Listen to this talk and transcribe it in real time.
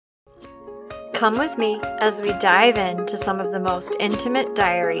Come with me as we dive into some of the most intimate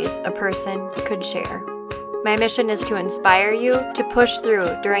diaries a person could share. My mission is to inspire you to push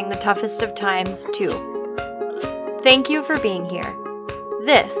through during the toughest of times, too. Thank you for being here.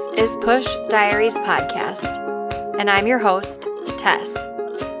 This is Push Diaries Podcast, and I'm your host, Tess.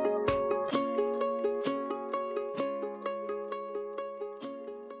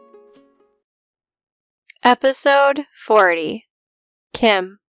 Episode 40.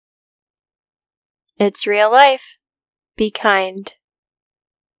 Kim. It's real life. Be kind.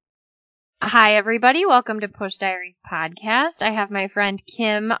 Hi, everybody. Welcome to Push Diaries Podcast. I have my friend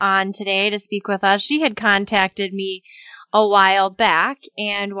Kim on today to speak with us. She had contacted me a while back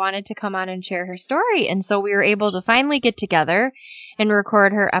and wanted to come on and share her story. And so we were able to finally get together and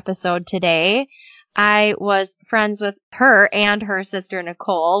record her episode today. I was friends with her and her sister,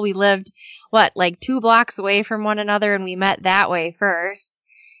 Nicole. We lived, 2 blocks away from one another, and we met that way first.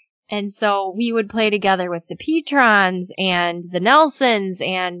 And so we would play together with the Petrons and the Nelsons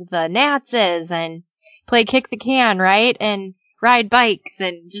and the Natses and play kick the can, right? And ride bikes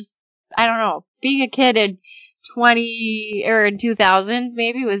and just, I don't know, being a kid in 2000s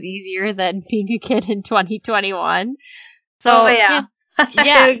maybe was easier than being a kid in 2021. So, yeah.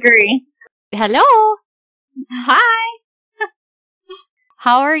 Yeah. I agree. Hello. Hi.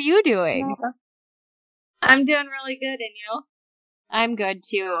 How are you doing? I'm doing really good, and you? I'm good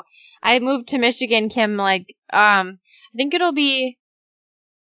too. I moved to Michigan, Kim, I think it'll be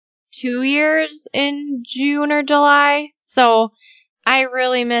 2 years in June or July. So I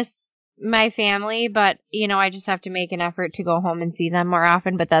really miss my family, but I just have to make an effort to go home and see them more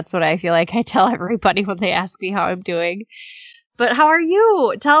often. But that's what I feel like I tell everybody when they ask me how I'm doing. But how are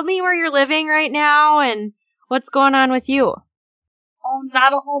you? Tell me where you're living right now and what's going on with you. Oh,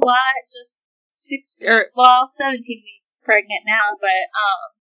 not a whole lot. Just 17 weeks pregnant now, but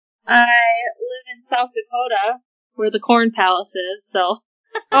I live in South Dakota, where the Corn Palace is, so.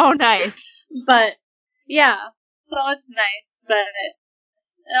 Oh, nice. But, yeah, so it's nice, but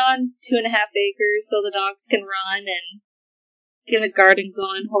it's on 2.5 acres, so the dogs can run and get a garden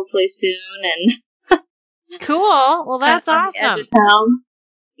going hopefully soon, and. Cool. Well, that's on awesome. the edge of town.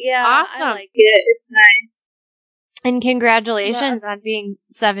 Yeah, Awesome. I like it. It's nice. And congratulations on being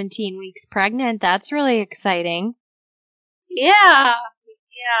 17 weeks pregnant. That's really exciting. Yeah.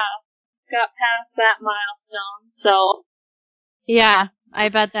 Got past that milestone, so. Yeah, I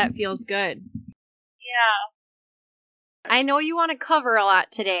bet that feels good. Yeah. I know you want to cover a lot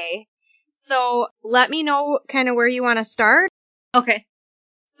today, so let me know kind of where you want to start. Okay.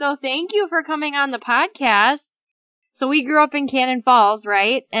 So thank you for coming on the podcast. So we grew up in Cannon Falls,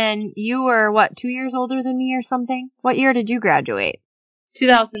 right? And you were, 2 years older than me or something? What year did you graduate?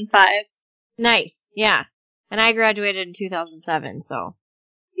 2005. Nice, yeah. And I graduated in 2007, so.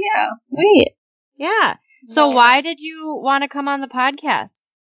 Yeah, sweet. Yeah. So why did you want to come on the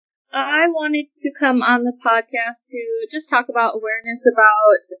podcast? I wanted to come on the podcast to just talk about awareness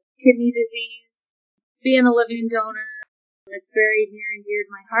about kidney disease, being a living donor. It's very near and dear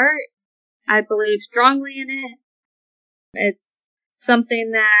to my heart. I believe strongly in it. It's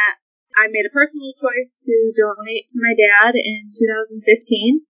something that I made a personal choice to donate to my dad in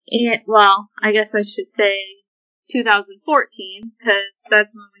 2015. And, I guess I should say 2014, because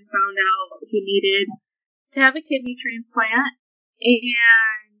that's when we found out he needed to have a kidney transplant,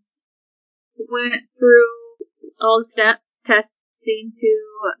 and went through all the steps, testing to,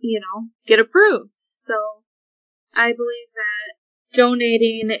 get approved. So I believe that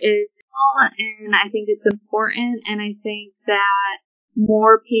donating is cool, and I think it's important, and I think that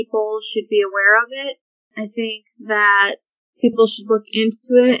more people should be aware of it. I think that people should look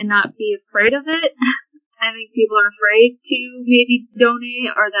into it and not be afraid of it. I think people are afraid to maybe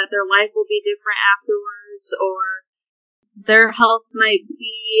donate, or that their life will be different afterwards, or their health might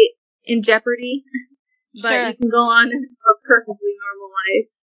be in jeopardy. But Sure. You can go on a perfectly normal life.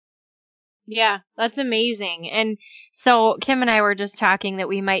 Yeah, that's amazing. And so Kim and I were just talking that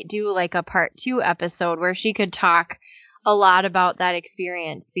we might do a part 2 episode where she could talk a lot about that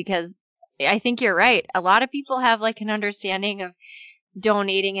experience, because I think you're right. A lot of people have an understanding of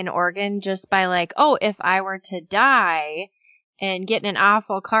donating an organ just by if I were to die and get in an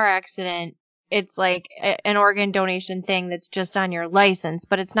awful car accident, it's an organ donation thing that's just on your license,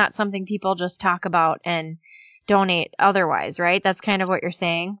 but it's not something people just talk about and donate otherwise, right? That's kind of what you're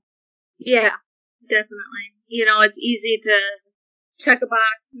saying. Yeah, definitely. It's easy to check a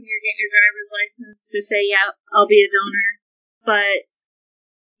box when you're getting your driver's license to say, yeah, I'll be a donor. But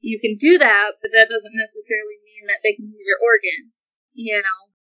you can do that, but that doesn't necessarily mean that they can use your organs,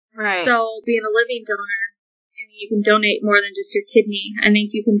 Right. So being a living donor, you can donate more than just your kidney. I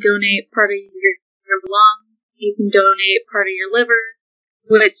think you can donate part of your you can donate part of your liver,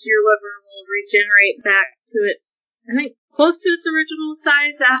 which your liver will regenerate back to its, I think, close to its original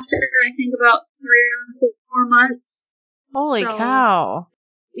size after, I think, about 3 or 4 months. Holy cow.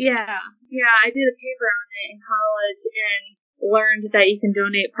 Yeah, I did a paper on it in college and learned that you can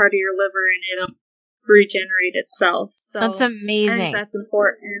donate part of your liver and it'll regenerate itself. So that's amazing. I think that's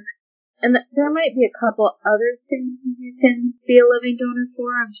important. And there might be a couple other things you can be a living donor for.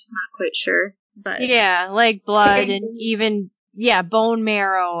 I'm just not quite sure. But yeah, like blood and even, bone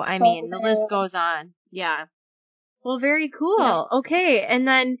marrow. I mean, the list goes on. Yeah. Well, very cool. Yeah. Okay. And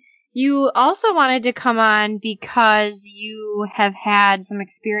then you also wanted to come on because you have had some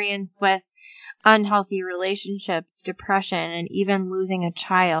experience with unhealthy relationships, depression, and even losing a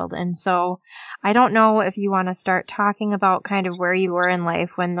child. And so I don't know if you want to start talking about kind of where you were in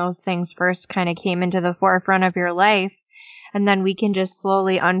life when those things first kind of came into the forefront of your life. And then we can just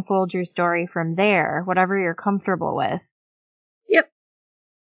slowly unfold your story from there, whatever you're comfortable with. Yep.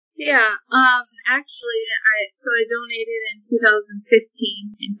 Yeah. Actually, I donated in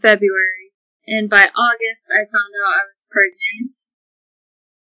 2015 in February, and by August I found out I was pregnant.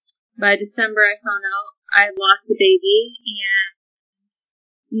 By December I found out I had lost the baby and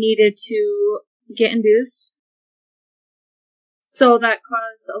needed to get induced. So that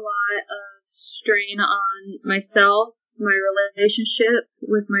caused a lot of strain on myself, my relationship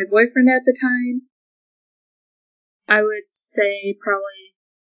with my boyfriend at the time. I would say probably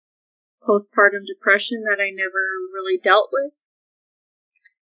postpartum depression that I never really dealt with.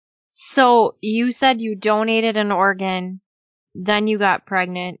 So you said you donated an organ, then you got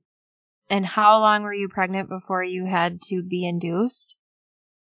pregnant. And how long were you pregnant before you had to be induced?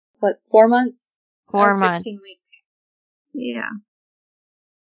 4 months? 4 months. 16 weeks. Yeah.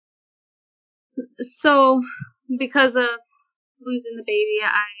 So, because of losing the baby,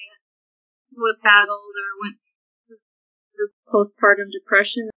 I went through postpartum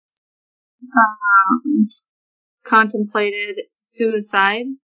depression. Contemplated suicide,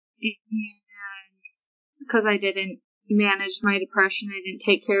 and because I didn't manage my depression, I didn't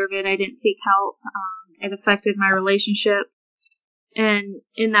take care of it, I didn't seek help, it affected my relationship, and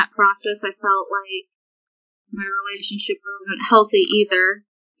in that process I felt like my relationship wasn't healthy either.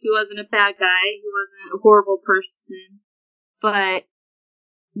 He wasn't a bad guy, he wasn't a horrible person, but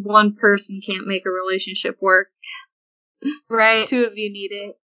one person can't make a relationship work. Right. 2 of you need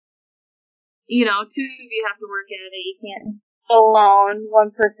it. 2 of you have to work at it. You can't alone.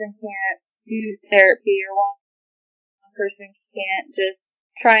 One person can't do therapy, or one person can't just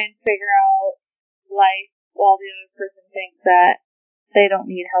try and figure out life while the other person thinks that they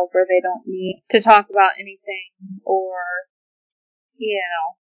don't need help or they don't need to talk about anything, or,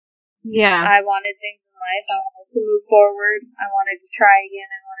 Yeah. I wanted things in life. I wanted to move forward. I wanted to try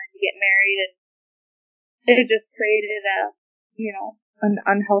again. I wanted to get married, and it just created an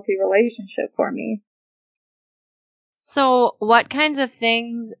unhealthy relationship for me. So what kinds of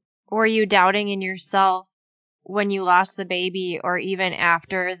things were you doubting in yourself when you lost the baby, or even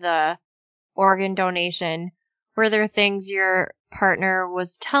after the organ donation? Were there things your partner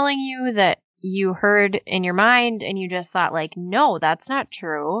was telling you that you heard in your mind and you just thought like, no, that's not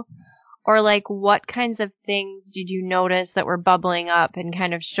true? Or like, what kinds of things did you notice that were bubbling up and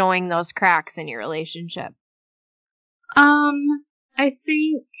kind of showing those cracks in your relationship? I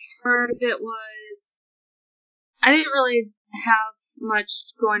think part of it was I didn't really have much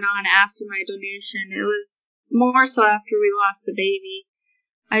going on after my donation. It was more so after we lost the baby.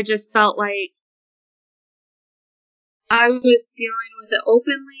 I just felt like I was dealing with it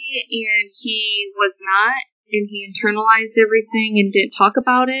openly and he was not, and he internalized everything and didn't talk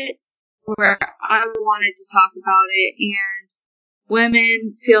about it, where I wanted to talk about it. And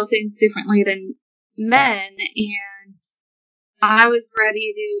women feel things differently than men, and I was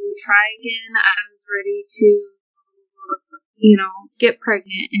ready to try again. I was ready to, get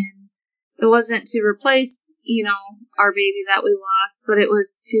pregnant. And it wasn't to replace, our baby that we lost, but it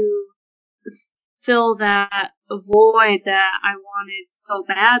was to fill that void that I wanted so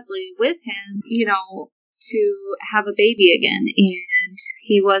badly with him, to have a baby again. And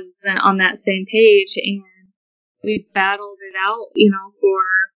he wasn't on that same page. And we battled it out, for,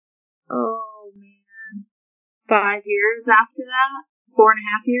 5 years after that,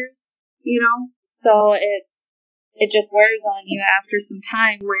 4.5 years, so it just wears on you after some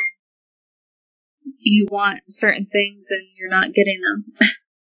time when you want certain things and you're not getting them.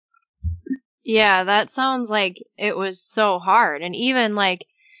 Yeah, that sounds like it was so hard. And even like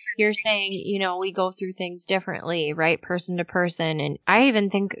you're saying, we go through things differently, right? Person to person. And I even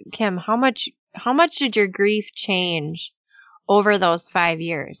think, Kim, how much did your grief change over those 5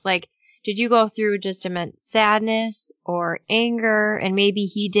 years? Like, did you go through just immense sadness or anger, and maybe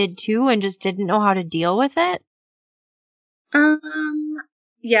he did too and just didn't know how to deal with it?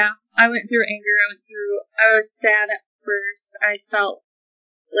 Yeah, I went through anger. I was sad at first. I felt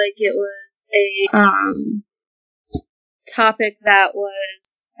like it was a topic that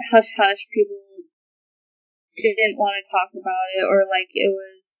was hush hush. People didn't want to talk about it, or like it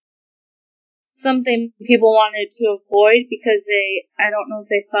was something people wanted to avoid because I don't know if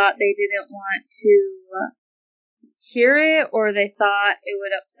they thought they didn't want to hear it, or they thought it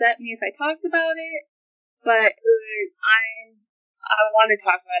would upset me if I talked about it, but I want to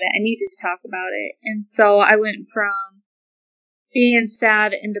talk about it. I need to talk about it. And so I went from being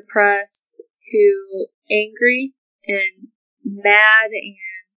sad and depressed to angry and mad and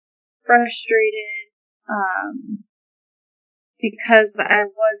frustrated, because I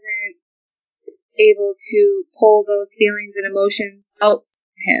wasn't able to pull those feelings and emotions out of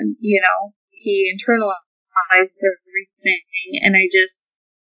him. He internalized everything, and it was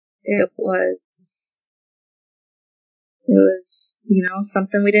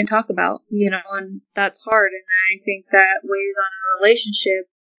something we didn't talk about, and that's hard, and I think that weighs on a relationship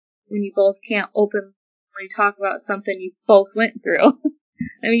when you both can't openly talk about something you both went through.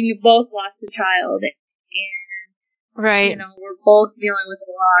 I mean, you both lost a child, and right. We're both dealing with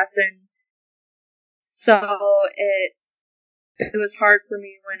a loss, and so it was hard for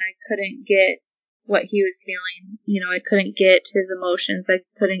me when I couldn't get what he was feeling. I couldn't get his emotions. I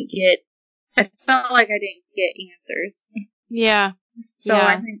felt like I didn't get answers. Yeah. So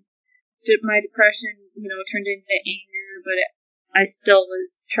I think my depression, turned into anger, but I still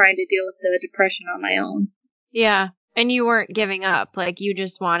was trying to deal with the depression on my own. Yeah. And you weren't giving up. Like, you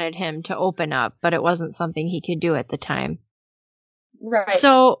just wanted him to open up, but it wasn't something he could do at the time. Right.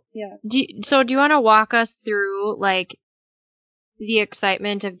 So, yeah. Do you want to walk us through, like, the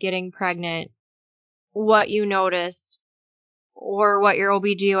excitement of getting pregnant, what you noticed, or what your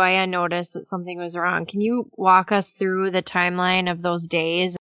OBGYN noticed that something was wrong? Can you walk us through the timeline of those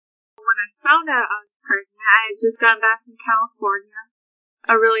days? When I found out I was pregnant, I had just gotten back from California,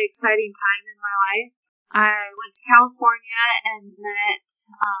 a really exciting time in my life. I went to California and met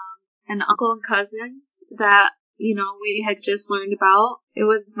an uncle and cousins that, we had just learned about. It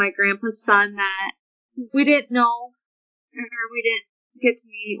was my grandpa's son that we didn't know, or we didn't get to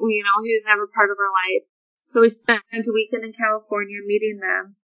meet. He was never part of our life. So we spent a weekend in California meeting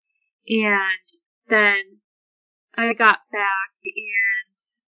them. And then I got back and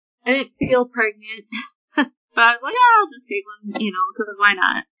I didn't feel pregnant. But I was like, I'll just take one, because why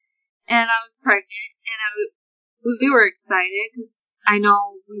not? And I was pregnant, and we were excited because I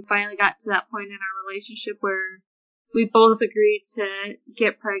know we finally got to that point in our relationship where we both agreed to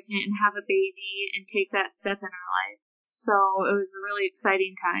get pregnant and have a baby and take that step in our life. So it was a really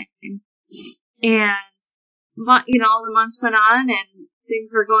exciting time. And, the months went on and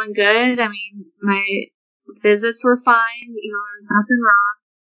things were going good. I mean, my visits were fine. There was nothing wrong.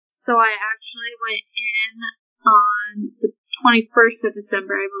 So I actually went in on the 21st of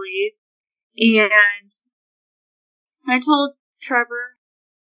December, I believe. And I told Trevor,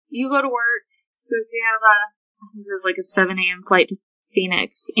 you go to work, since we have I think it was like a 7 a.m. flight to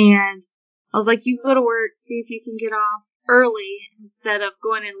Phoenix. And I was like, you go to work, see if you can get off early instead of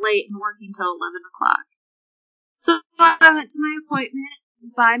going in late and working till 11 o'clock. So I went to my appointment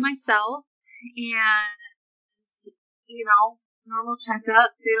by myself, and, normal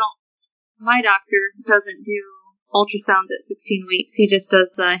checkup. My doctor doesn't do ultrasounds at 16 weeks. He just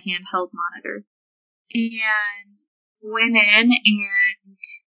does the handheld monitor. And went in and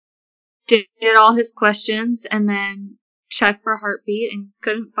did all his questions and then checked for heartbeat and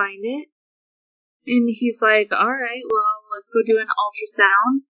couldn't find it. And he's like, all right, well, let's go do an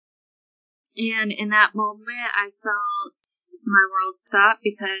ultrasound. And in that moment, I felt my world stop,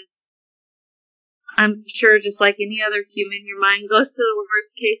 because I'm sure just like any other human, your mind goes to the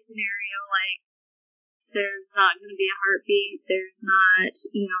worst case scenario, like there's not going to be a heartbeat, there's not,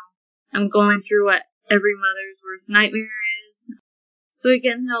 I'm going through what every mother's worst nightmare is. So we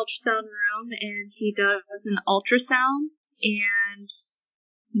get in the ultrasound room, and he does an ultrasound, and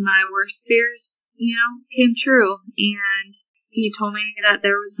my worst fears, came true. And he told me that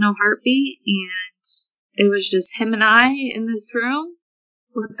there was no heartbeat, and it was just him and I in this room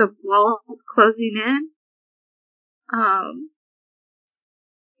with the walls closing in. And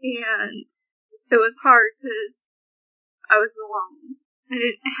it was hard because I was alone. I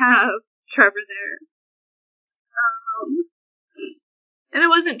didn't have Trevor there. And it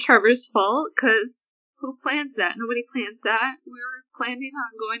wasn't Trevor's fault, because who plans that? Nobody plans that. We were planning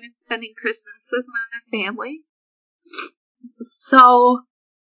on going and spending Christmas with my family. So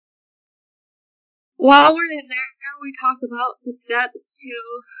While we're in there, we talk about the steps to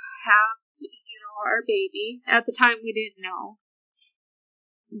have, our baby. At the time, we didn't know.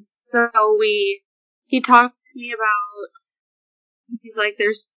 So he talked to me about, he's like,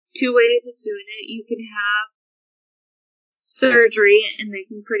 there's 2 ways of doing it. You can have surgery, and they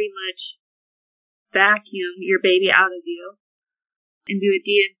can pretty much vacuum your baby out of you and do a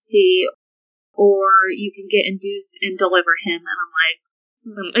D&C, or you can get induced and deliver him. And I'm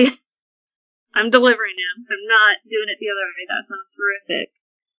like, I'm delivering him. I'm not doing it the other way. That sounds horrific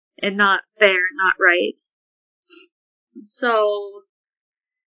and not fair, not right. So,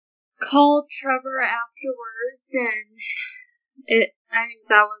 called Trevor afterwards, and I think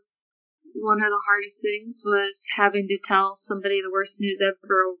that was one of the hardest things, was having to tell somebody the worst news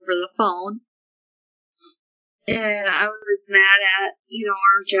ever over the phone. And I was mad at,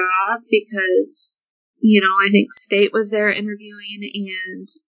 our job because, I think State was there interviewing, and,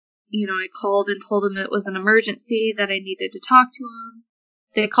 I called and told them it was an emergency, that I needed to talk to him.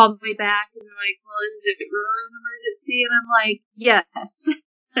 They called me back and they're like, well, is it really an emergency? And I'm like, yes.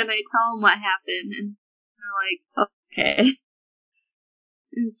 And I tell them what happened, and they're like, okay.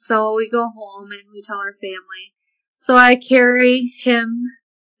 And so we go home and we tell our family. So I carry him.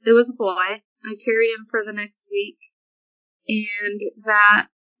 It was a boy. I carried him for the next week. And that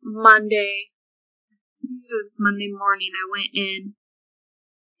Monday, I think it was Monday morning, I went in.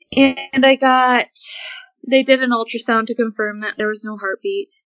 And they did an ultrasound to confirm that there was no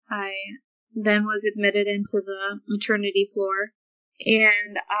heartbeat. I then was admitted into the maternity floor.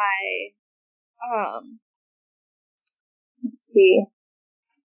 And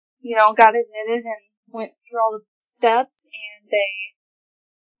got admitted and went through all the steps, and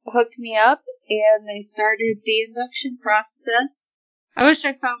they hooked me up, and they started the induction process. I wish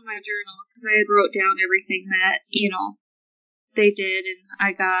I found my journal, because I had wrote down everything that, they did, and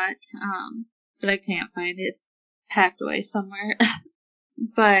I got, but I can't find it. It's packed away somewhere.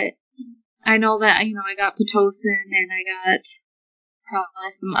 But I know that, I got Pitocin, and I got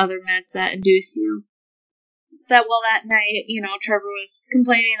probably some other meds that induce you. That night, Trevor was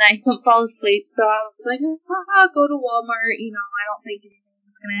complaining that he couldn't fall asleep, so I was like, I'll go to Walmart, I don't think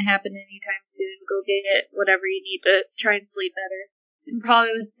anything's gonna happen anytime soon. Go get whatever you need to try and sleep better. And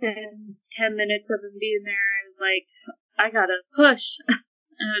probably within 10 minutes of him being there, I was like, I gotta push. And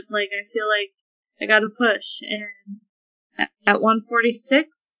I feel like I gotta push. And at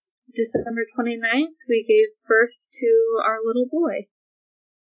 1:46, December 29th, we gave birth to our little boy.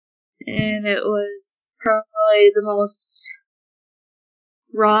 And it was probably the most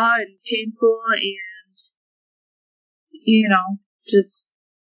raw and painful and, just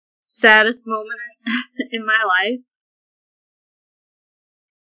saddest moment in my life.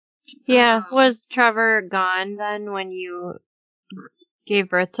 Yeah. Was Trevor gone then when you gave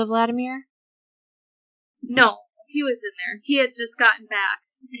birth to Vladimir? No, he was in there. He had just gotten back.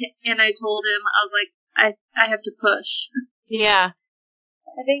 And I told him, I was like, I have to push. Yeah.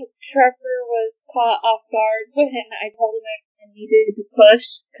 I think Trevor was caught off guard when I told him I needed to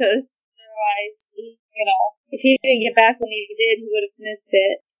push, because otherwise, if he didn't get back when he did, he would have missed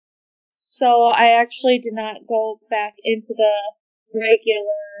it. So I actually did not go back into the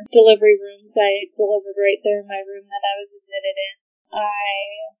regular delivery rooms. I delivered right there in my room that I was admitted in.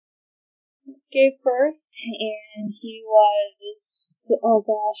 I gave birth, and he was,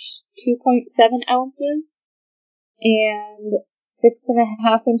 2.7 ounces. And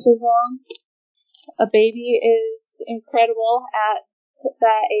 6.5 inches long. A baby is incredible at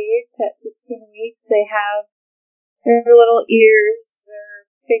that age. At 16 weeks, they have their little ears, their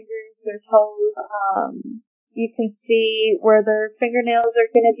fingers, their toes. You can see where their fingernails are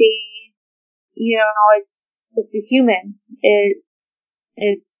going to be. It's a human.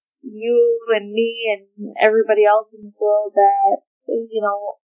 It's you and me and everybody else in this world that,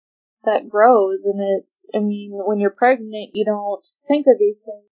 that grows. And when you're pregnant, you don't think of these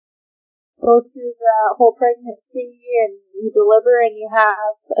things. Go through the whole pregnancy, and you deliver, and you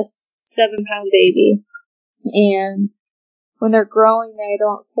have a 7-pound baby. And when they're growing, I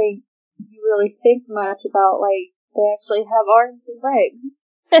don't think you really think much about, they actually have arms and legs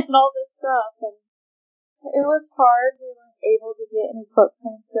and all this stuff. And it was hard. We weren't able to get any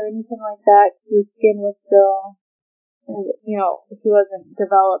footprints or anything like that, because the skin was still, he wasn't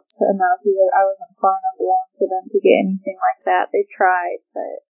developed enough. I wasn't far enough along for them to get anything like that. They tried,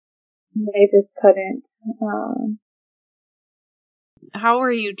 but they just couldn't. How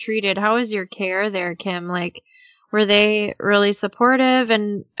were you treated? How was your care there, Kim? Were they really supportive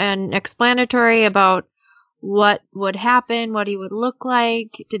and explanatory about what would happen, what he would look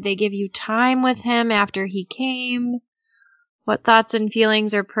like? Did they give you time with him after he came? What thoughts and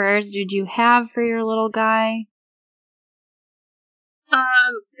feelings or prayers did you have for your little guy?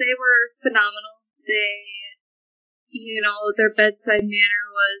 They were phenomenal. Their bedside manner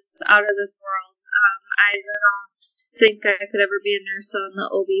was out of this world. I don't think I could ever be a nurse on the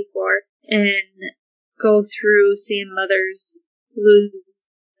OB floor and go through seeing mothers lose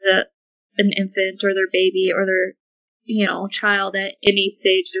an infant or their baby or their, child at any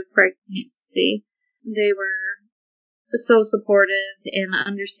stage of pregnancy. They were so supportive and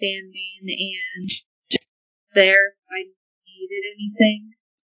understanding and just there if I needed anything.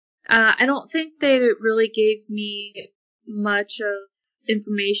 I don't think they really gave me much of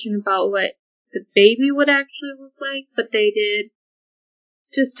information about what the baby would actually look like, but they did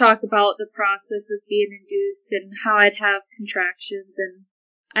just talk about the process of being induced and how I'd have contractions, and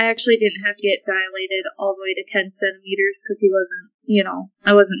I actually didn't have to get dilated all the way to 10 centimeters because he wasn't,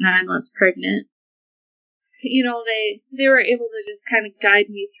 I wasn't 9 months pregnant. They were able to just kind of guide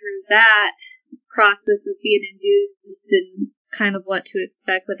me through that process of being induced and kind of what to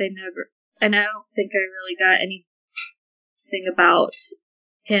expect, but I don't think I really got anything about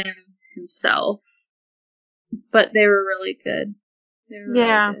him himself, but they were really good.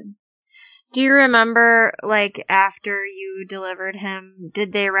 Yeah. Do you remember, after you delivered him,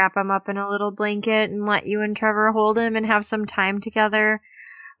 did they wrap him up in a little blanket and let you and Trevor hold him and have some time together?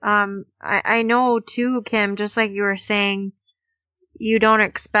 I know too, Kim, just like you were saying, you don't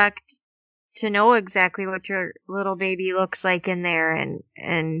expect to know exactly what your little baby looks like in there,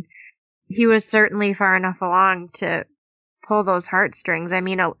 and he was certainly far enough along to pull those heartstrings. I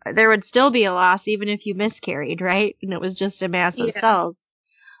mean, there would still be a loss even if you miscarried, right? And it was just a mass of cells.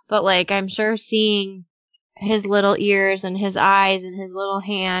 But I'm sure seeing his little ears and his eyes and his little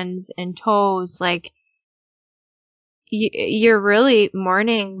hands and toes, you're really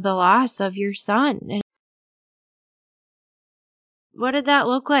mourning the loss of your son. And what did that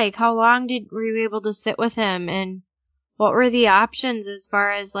look like? How long were you able to sit with him? And what were the options as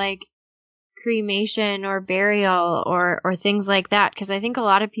far as cremation or burial or things like that? Because I think a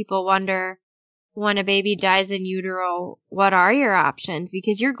lot of people wonder, when a baby dies in utero, what are your options?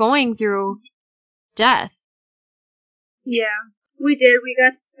 Because you're going through death. Yeah, we did. We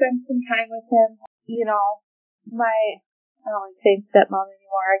got to spend some time with him. I don't like saying stepmom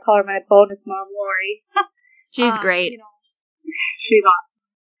anymore. I call her my bonus mom, Lori. She's great. She's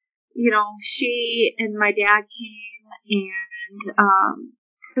awesome. She and my dad came, and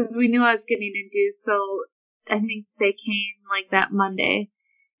because we knew I was getting induced, so I think they came that Monday.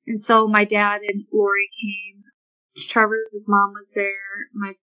 And so my dad and Lori came. Trevor's mom was there.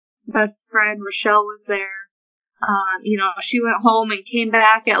 My best friend Rochelle was there. She went home and came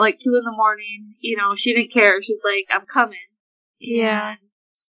back at 2 a.m. She didn't care. She's like, I'm coming. Yeah. And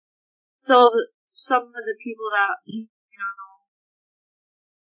so some of the people that,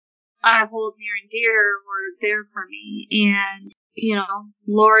 I hold near and dear were there for me. And,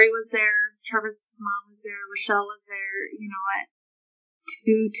 Lori was there. Trevor's mom was there. Rochelle was there, at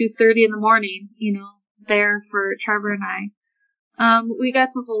 2:30 in the morning, there for Trevor and I. We got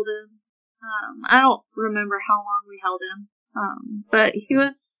to hold him. I don't remember how long we held him. But he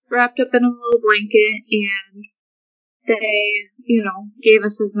was wrapped up in a little blanket, and they, gave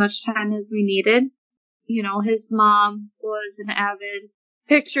us as much time as we needed. His mom was an avid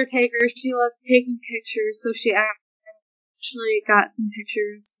picture taker. She loved taking pictures, so she actually got some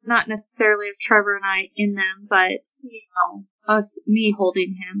pictures, not necessarily of Trevor and I in them, but, me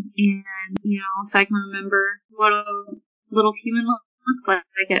holding him. And, so I can remember what a little human looks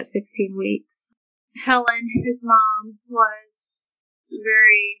like at 16 weeks. Helen, his mom, was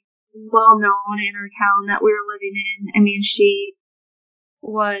very well known in her town that we were living in. I mean, she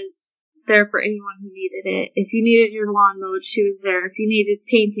was there for anyone who needed it. If you needed your lawn mowed, she was there. If you needed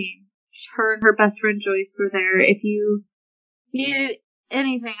painting, her and her best friend Joyce were there. If you needed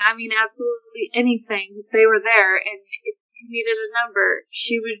anything, I mean, absolutely anything, they were there. And if you needed a number,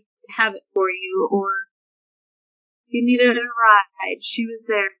 she would have it for you. Or if you needed a ride, she was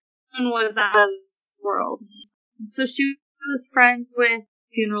there. And was out of this world. So she was friends with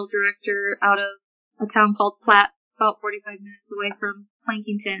the funeral director out of a town called Platt, about 45 minutes away from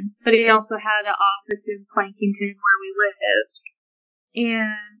Plankington. But he also had an office in Plankington where we lived,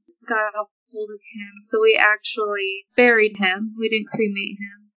 and got a hold of him. So we actually buried him. We didn't cremate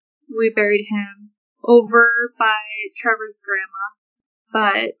him. We buried him over by Trevor's grandma.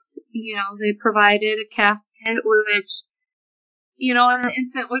 But, they provided a casket, which, an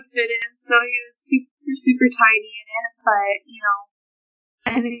infant would fit in, so he was super, super tiny in it.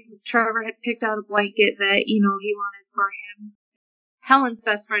 But, I think Trevor had picked out a blanket that, he wanted for him. Helen's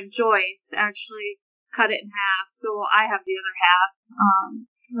best friend, Joyce, actually cut it in half, so I have the other half.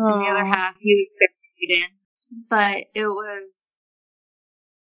 And the other half he was buried in. But it was,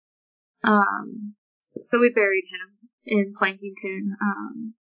 so we buried him in Plankington,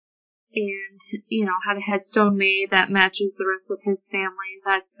 and, had a headstone made that matches the rest of his family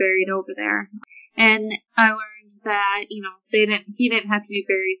that's buried over there. And I learned that, he didn't have to be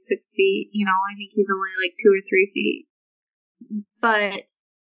buried 6 feet, I think he's only like 2 or 3 feet. But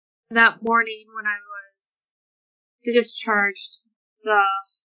that morning when I was discharged, the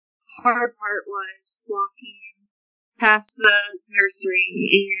hard part was walking past the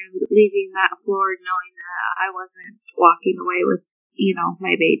nursery and leaving that floor knowing that I wasn't walking away with,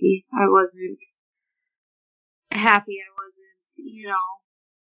 my baby. I wasn't happy. I wasn't,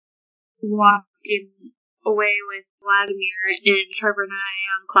 walking away with Vladimir and Trevor and I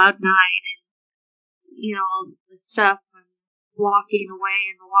on cloud 9 and, all the stuff and walking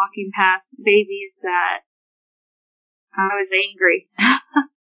away and walking past babies that I was angry.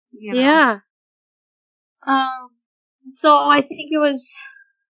 Yeah. So I think it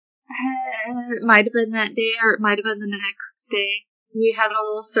might have been that day or it might have been the next day. We had a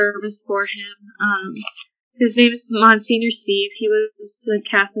little service for him. His name is Monsignor Steve. He was the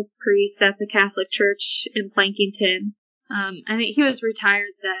Catholic priest at the Catholic Church in Plankington. I think he was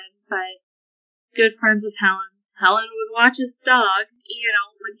retired then, but good friends with Helen. Helen would watch his dog,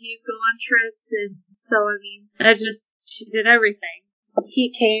 when he'd go on trips, and so, she did everything.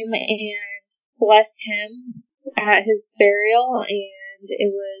 He came and blessed him at his burial, and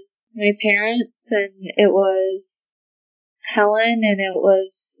it was my parents, and it was Helen, and it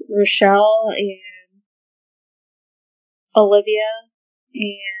was Rochelle, and Olivia,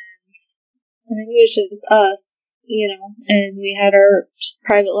 and I think it was just us, and we had our just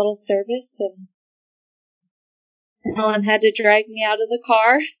private little service, and Helen had to drag me out of the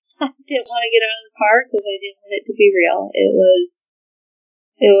car. I didn't want to get out of the car because I didn't want it to be real.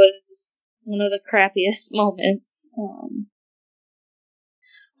 It was one of the crappiest moments.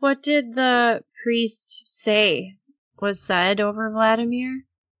 What did the priest say was said over Vladimir?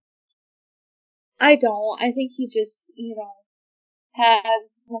 I don't. I think he just, had the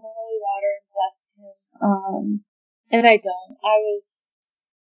holy water and blessed him. And I don't. I was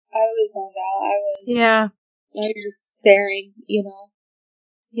zoned out. I was just staring,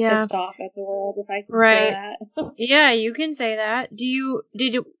 pissed off at the world, if I can say that. Yeah, you can say that.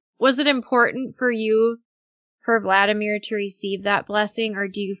 Was it important for you, for Vladimir to receive that blessing, or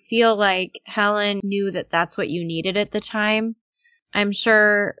do you feel like Helen knew that that's what you needed at the time? I'm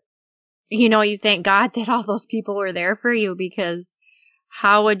sure, you thank God that all those people were there for you, because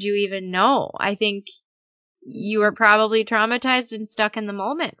how would you even know? I think you were probably traumatized and stuck in the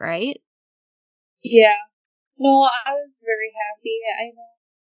moment, right? Yeah. No, I was very happy.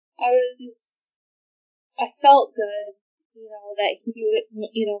 I felt good, that he,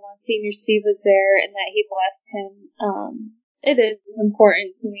 Monsignor Steve was there and that he blessed him. It is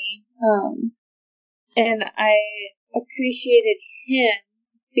important to me. And I appreciated him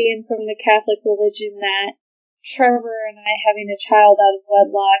being from the Catholic religion, that Trevor and I having a child out of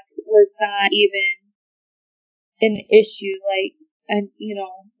wedlock was not even an issue. Like, I,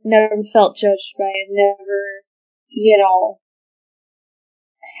 never felt judged by him, never,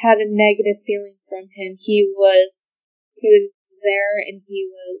 had a negative feeling from him. He was there, and he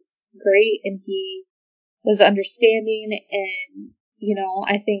was great, and he was understanding, and,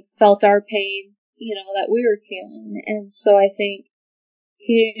 I think felt our pain, that we were feeling. And so I think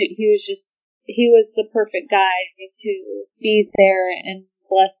he was the perfect guy to be there and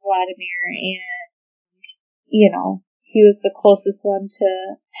bless Vladimir, and, he was the closest one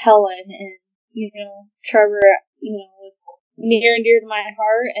to Helen, and, Trevor, was near and dear to my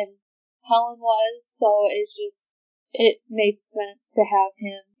heart, and Helen was, so it made sense to have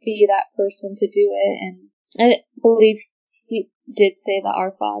him be that person to do it. And I believe he did say the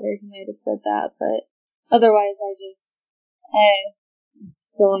Our Father. He might have said that, but otherwise I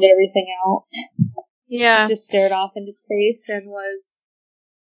zoned everything out. Yeah. Just stared off into space and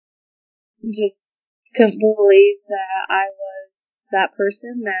couldn't believe that I was that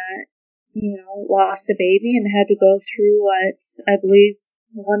person that, lost a baby and had to go through what I believe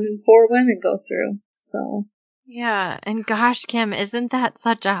 1 in 4 women go through. So. Yeah, and gosh, Kim, isn't that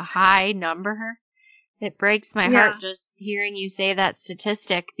such a high number? It breaks my heart just hearing you say that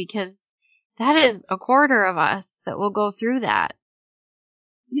statistic, because that is a quarter of us that will go through that.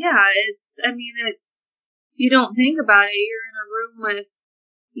 Yeah, you don't think about it. You're in a room with,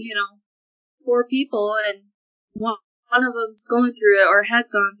 4 people, and one of them's going through it, or had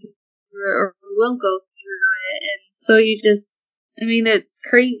gone through it, or will go through it, and so I mean, it's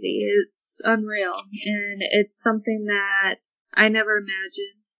crazy. It's unreal. And it's something that I never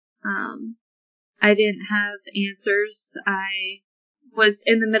imagined. I didn't have answers. I was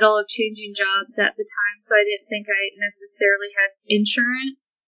in the middle of changing jobs at the time, so I didn't think I necessarily had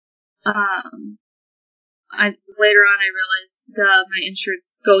insurance. Later on I realized, my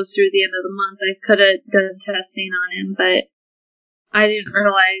insurance goes through the end of the month. I could have done testing on him, but I didn't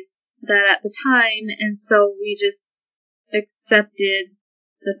realize that at the time, and so we just accepted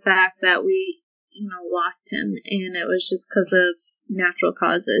the fact that we, lost him, and it was just because of natural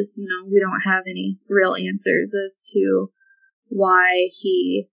causes. We don't have any real answers as to why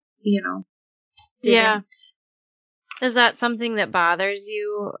he, didn't. Yeah. Is that something that bothers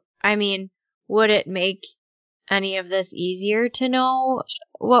you? I mean, would it make any of this easier to know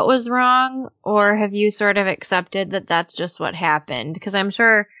what was wrong? Or have you sort of accepted that that's just what happened? Because I'm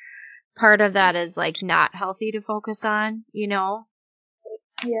sure part of that is like not healthy to focus on, Yeah.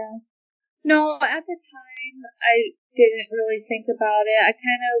 No, at the time, I didn't really think about it. I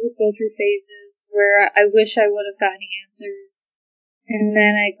kind of would go through phases where I wish I would have gotten answers. And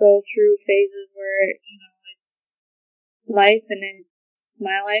then I go through phases where, it's life and it's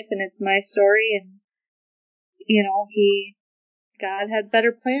my life and it's my story and, God had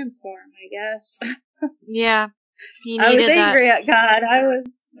better plans for him, I guess. Yeah. He I was needed that. angry at God. I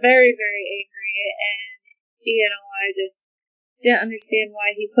was very, very angry, and, I just didn't understand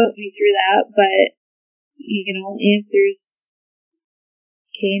why he put me through that, but, answers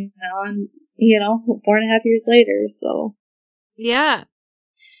came on, 4.5 years later, so. Yeah.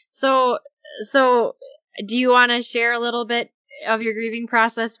 So do you want to share a little bit of your grieving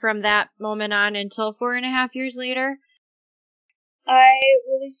process from that moment on until 4.5 years later? I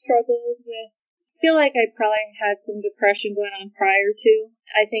really struggled with, I feel like I probably had some depression going on prior to.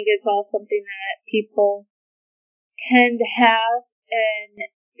 I think it's all something that people tend to have, and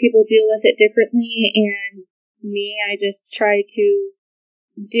people deal with it differently, and me, I just try to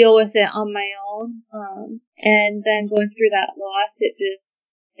deal with it on my own, and then going through that loss, it just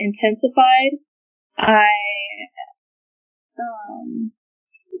intensified. I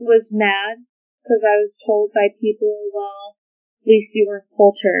was mad because I was told by people, well, at least you were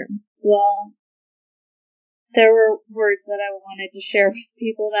full term. Well, there were words that I wanted to share with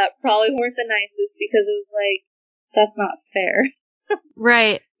people that probably weren't the nicest, because it was like, that's not fair.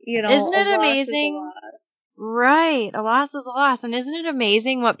 Right. Isn't it a loss amazing? is a loss. Right. A loss is a loss. And isn't it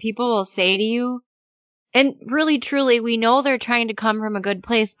amazing what people will say to you? And really, truly, we know they're trying to come from a good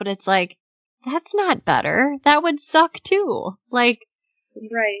place, but it's like, that's not better. That would suck too. Like,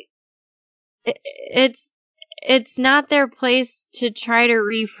 Right. it's not their place to try to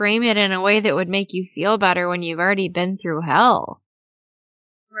reframe it in a way that would make you feel better when you've already been through hell.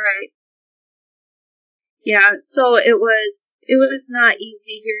 Right. Yeah, so it was not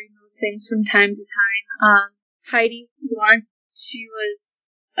easy hearing those things from time to time. Heidi, one, she was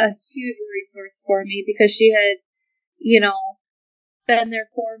a huge resource for me because she had, been there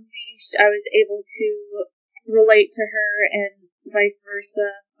for me. I was able to relate to her and vice versa.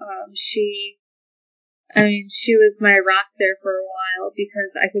 She was my rock there for a while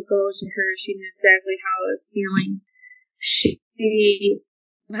because I could go to her. She knew exactly how I was feeling.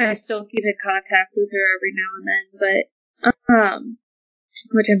 I still keep in contact with her every now and then, but,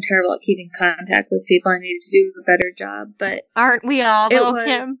 which I'm terrible at keeping contact with people. I need to do a better job, but. Aren't we all, though,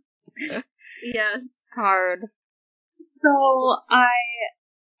 Kim? Yes. Hard. So,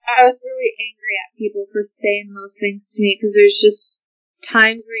 I was really angry at people for saying those things to me, because there's just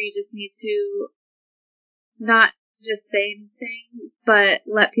times where you just need to not just say anything, but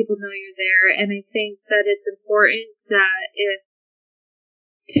let people know you're there. And I think that it's important that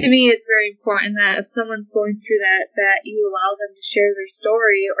to me, it's very important that if someone's going through that you allow them to share their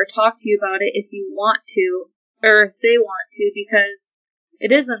story or talk to you about it if you want to, or if they want to, because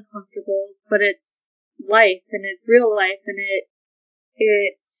it is uncomfortable, but it's life, and it's real life, and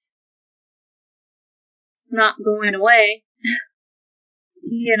it's not going away,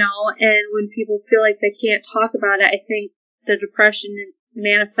 and when people feel like they can't talk about it, I think the depression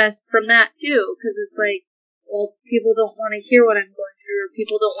manifests from that too, because it's like, well, people don't want to hear what I'm going through, or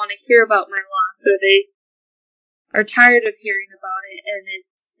people don't want to hear about my loss, or they are tired of hearing about it, and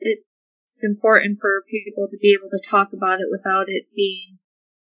it's important for people to be able to talk about it without it being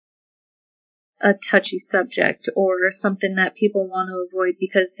a touchy subject or something that people want to avoid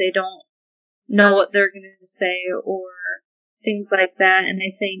because they don't know what they're going to say or things like that. And I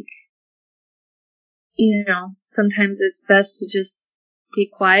think, sometimes it's best to just be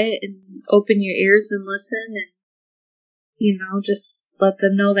quiet and open your ears and listen and, just let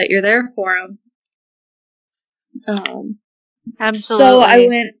them know that you're there for them. Absolutely. So I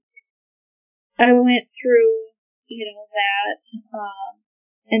went through, that,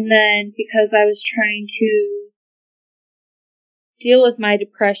 and then because I was trying to deal with my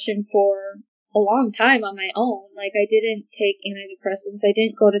depression for a long time on my own, like I didn't take antidepressants, I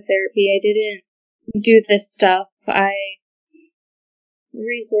didn't go to therapy, I didn't do this stuff, I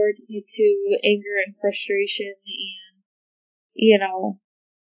resorted to anger and frustration and,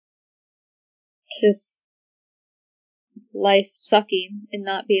 just life sucking and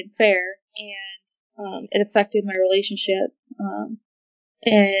not being fair, and it affected my relationship,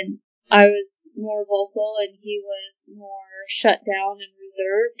 and I was more vocal and he was more shut down and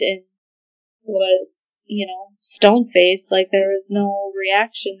reserved and was, stone-faced, like there was no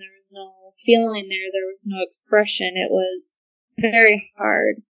reaction, there was no feeling there was no expression. It was very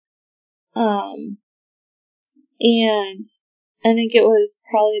hard. And I think it was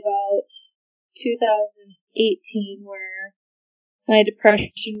probably about 2018 where my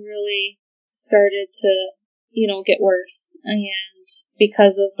depression really started to, get worse. And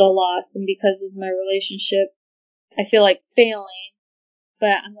because of the loss and because of my relationship, I feel like failing.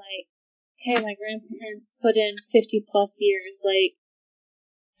 But I'm like, hey, my grandparents put in 50 plus years. Like,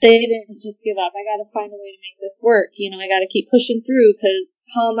 they didn't just give up. I gotta find a way to make this work. I gotta keep pushing through, because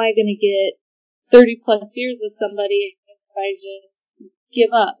how am I gonna get 30 plus years with somebody if I just give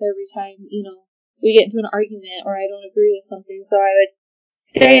up every time, we get into an argument or I don't agree with something? So I would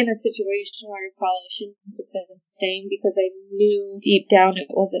stay in a situation where I probably shouldn't have been staying, because I knew deep down it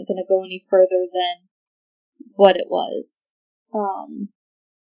wasn't gonna go any further than what it was.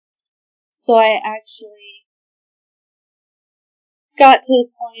 So I actually got to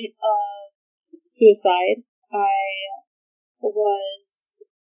the point of suicide. I was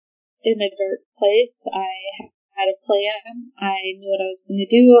in a dark place. I had a plan. I knew what I was going to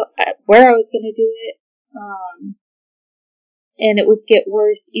do, where I was going to do it. And it would get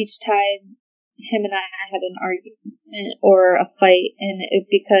worse each time him and I had an argument or a fight, and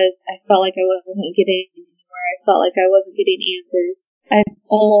because I felt like I wasn't getting anywhere. I felt like I wasn't getting answers. I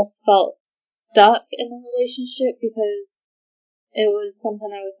almost felt stuck in the relationship because it was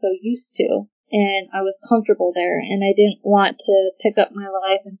something I was so used to, and I was comfortable there, and I didn't want to pick up my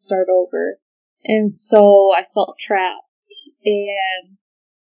life and start over. And so I felt trapped. And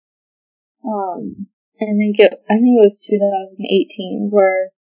I think it was 2018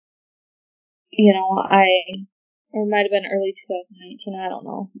 where, or it might have been early 2019, I don't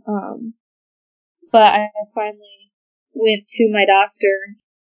know. But I finally went to my doctor.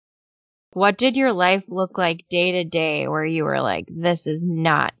 What did your life look like day to day where you were like, this is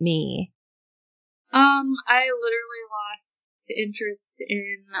not me? I literally lost interest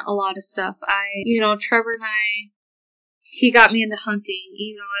in a lot of stuff. Trevor and he got me into hunting.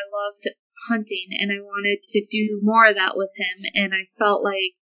 I loved hunting and I wanted to do more of that with him, and I felt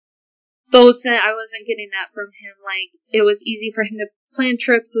like I wasn't getting that from him. Like, it was easy for him to plan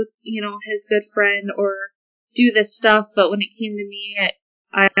trips with, his good friend or do this stuff, but when it came to me,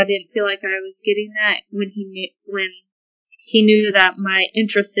 I didn't feel like I was getting that when he knew that my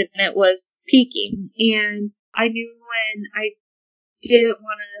interest in it was peaking. And I knew when I didn't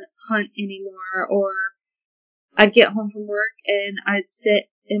want to hunt anymore, or I'd get home from work and I'd sit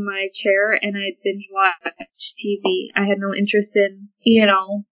in my chair and I'd binge watch TV. I had no interest in,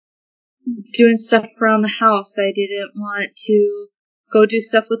 doing stuff around the house. I didn't want to go do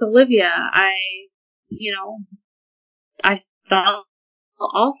stuff with Olivia. I felt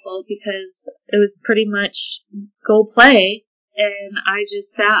awful because it was pretty much go play, and I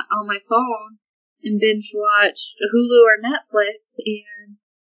just sat on my phone and binge watched Hulu or Netflix, and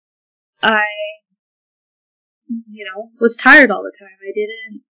I, was tired all the time.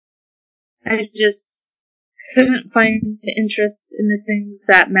 I just couldn't find the interest in the things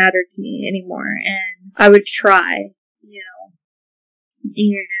that mattered to me anymore, and I would try,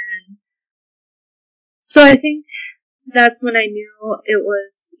 and so I think that's when I knew it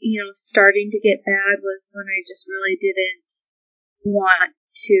was, starting to get bad, was when I just really didn't want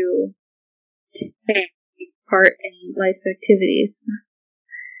to take part in life's activities.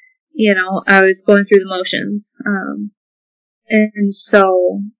 I was going through the motions. And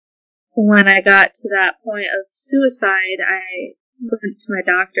so when I got to that point of suicide, I went to my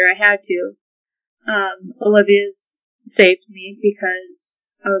doctor. I had to. Olivia's saved me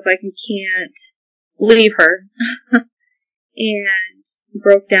because I was like, I can't leave her. And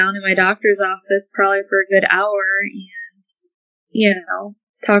broke down in my doctor's office probably for a good hour and,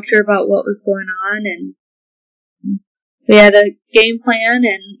 talked to her about what was going on, and we had a game plan,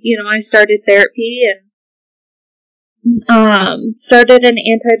 and, I started therapy and, started an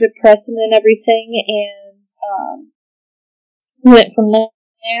antidepressant and everything, and, went from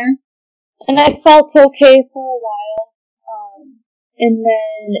there. And I felt okay for a while. And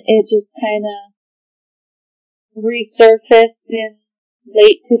then it just kind of resurfaced in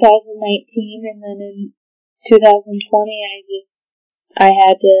late 2019, and then in 2020 I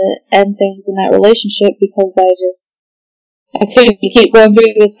had to end things in that relationship because I couldn't keep going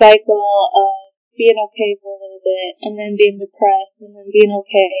through the cycle of being okay for a little bit, and then being depressed, and then being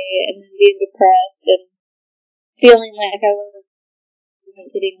okay, and then being depressed, and feeling like I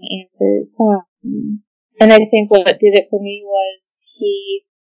wasn't getting answers. And I think what did it for me was he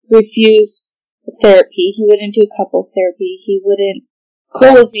refused therapy. He wouldn't do couples therapy. He wouldn't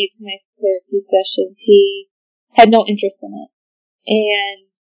go with me to my therapy sessions. He had no interest in it. And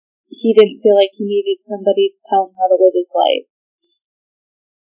he didn't feel like he needed somebody to tell him how to live his life.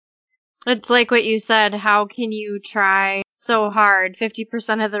 It's like what you said, how can you try so hard?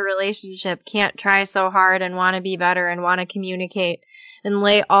 50% of the relationship can't try so hard and want to be better and want to communicate and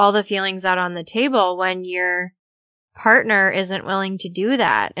lay all the feelings out on the table when your partner isn't willing to do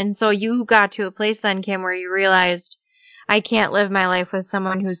that. And so you got to a place then, Kim, where you realized, I can't live my life with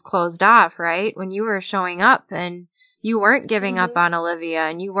someone who's closed off, right? When you were showing up and you weren't giving up on Olivia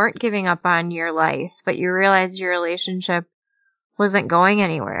and you weren't giving up on your life, but you realized your relationship wasn't going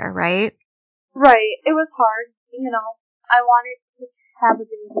anywhere, right? Right. It was hard. I wanted to have a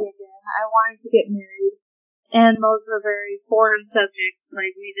baby again. I wanted to get married. And those were very foreign subjects.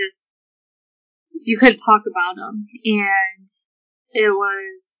 Like, you couldn't talk about them. And he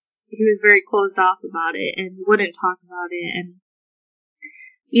was very closed off about it and wouldn't talk about it. And,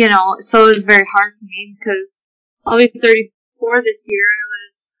 so it was very hard for me because I'll be 34 this year. I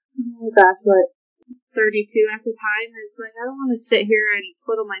was, 32 at the time. It's like, I don't want to sit here and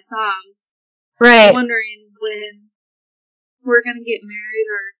twiddle my thumbs. Right. Wondering when we're going to get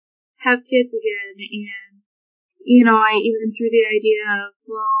married or have kids again. And, I even threw the idea of,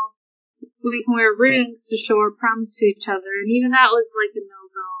 well, we can wear rings to show our promise to each other. And even that was like a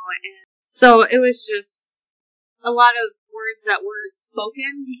no-go. And so it was just a lot of words that weren't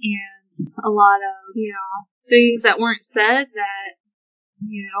spoken and a lot of, things that weren't said that,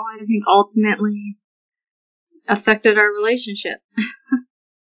 I think ultimately affected our relationship.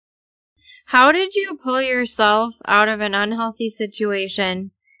 How did you pull yourself out of an unhealthy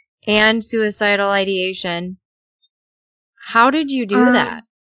situation and suicidal ideation? How did you do that?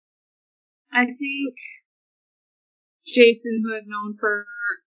 I think Jason, who I've known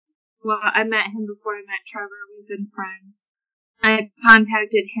I met him before I met Trevor. We've been friends. I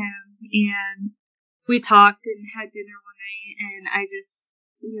contacted him and we talked and had dinner one night, and I just,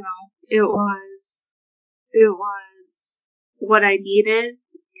 it was what I needed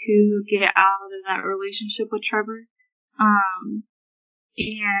to get out of that relationship with Trevor.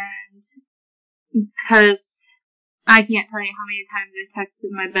 And because I can't tell you how many times I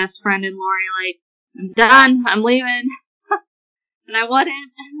texted my best friend and Lori, like, I'm done, I'm leaving. And I wouldn't,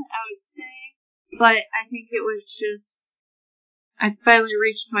 I would stay. But I think it was just, I finally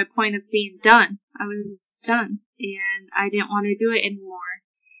reached my point of being done. I was done. And I didn't want to do it anymore.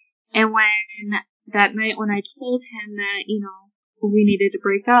 And when that night when I told him that, we needed to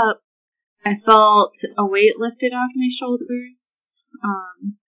break up, I felt a weight lifted off my shoulders.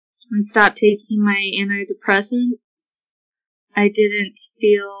 I stopped taking my antidepressants. I didn't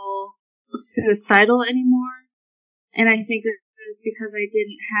feel suicidal anymore. And I think it was because I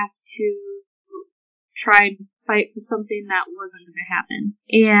didn't have to try and fight for something that wasn't going to happen.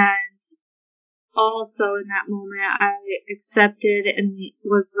 And also in that moment, I accepted and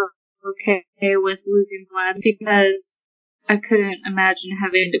was okay with losing Vlad because I couldn't imagine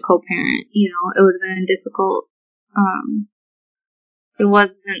having to co-parent. It would have been difficult. It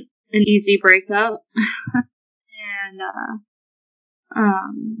wasn't an easy breakup. And,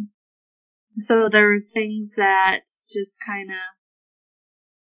 so there were things that just kind of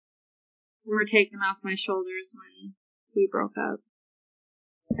were taken off my shoulders when we broke up.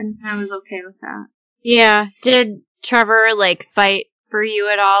 And I was okay with that. Yeah. Did Trevor, fight for you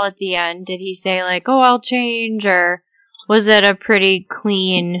at all at the end? Did he say, oh, I'll change? Or was it a pretty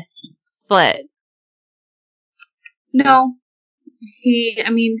clean split? No. He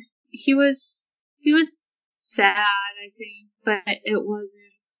was sad, I think, but it wasn't,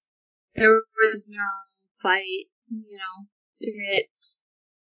 there was no fight,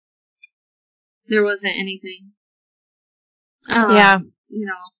 there wasn't anything. Yeah.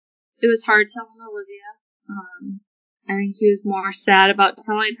 It was hard telling Olivia. I think he was more sad about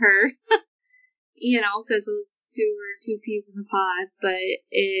telling her, because those two were two peas in the pod, but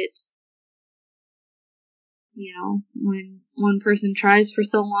when one person tries for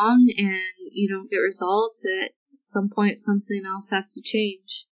so long and you don't get results, some point something else has to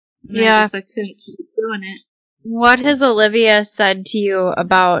change. And Yeah. I couldn't keep doing it. What has Olivia said to you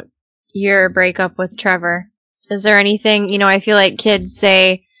about your breakup with Trevor? Is there anything, I feel like kids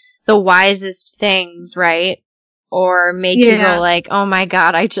say the wisest things, right? Or make you go like, oh my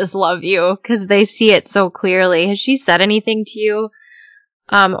God, I just love you, because they see it so clearly. Has she said anything to you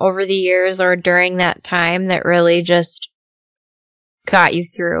over the years or during that time that really just got you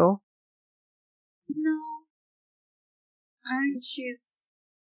through? No. She's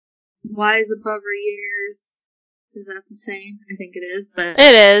wise above her years. Is that the saying? I think it is, but...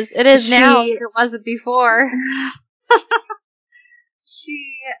 It is. It is now. It wasn't before.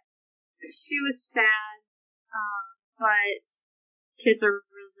 She was sad, but kids are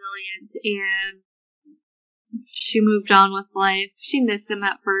resilient, and she moved on with life. She missed him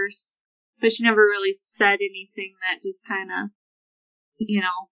at first, but she never really said anything that just kind of,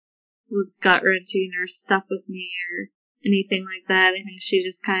 was gut-wrenching or stuck with me or anything like that. I think she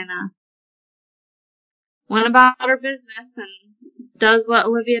just kind of went about her business and does what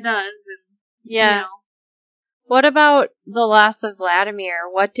Olivia does. And, yes. What about the loss of Vladimir?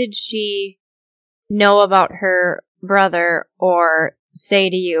 What did she know about her brother or say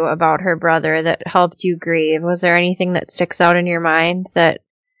to you about her brother that helped you grieve? Was there anything that sticks out in your mind that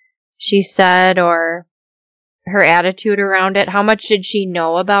she said, or her attitude around it? How much did she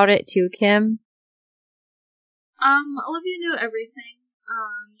know about it too, Kim? Olivia knew everything.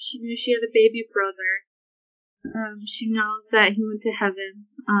 She knew she had a baby brother. She knows that he went to heaven,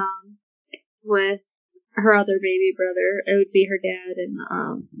 with her other baby brother. It would be her dad and,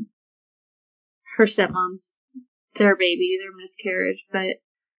 her stepmom's, their baby, their miscarriage. But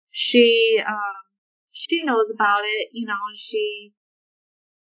she knows about it, and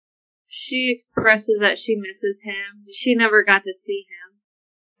she expresses that she misses him. She never got to see him,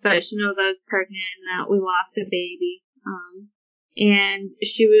 but she knows I was pregnant and that we lost a baby. And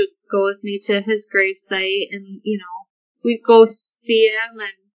she would go with me to his gravesite and, we'd go see him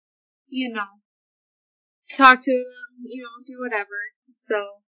and, talk to him, do whatever.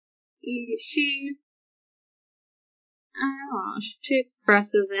 So, she, I don't know, she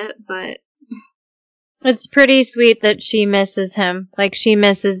expresses it, but... It's pretty sweet that she misses him. Like, she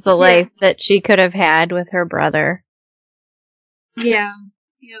misses the life that she could have had with her brother. Yeah.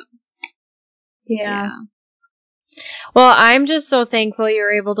 Yep. Yeah. Well, I'm just so thankful you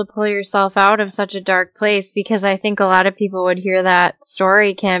were able to pull yourself out of such a dark place, because I think a lot of people would hear that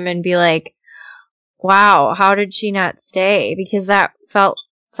story, Kim, and be like, wow, how did she not stay? Because that felt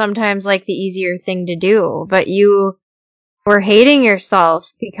sometimes like the easier thing to do. But you were hating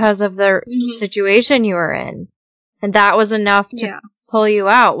yourself because of the situation you were in. And that was enough to pull you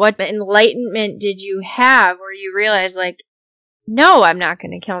out. What enlightenment did you have where you realized, like, no, I'm not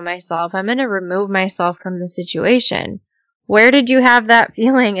going to kill myself. I'm going to remove myself from the situation. Where did you have that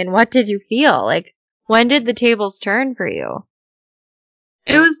feeling, and what did you feel? Like, when did the tables turn for you?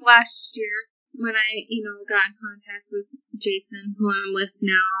 It was last year when I, got in contact with Jason, who I'm with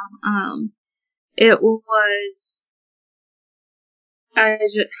now. It was,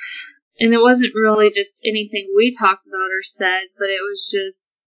 and it wasn't really just anything we talked about or said, but it was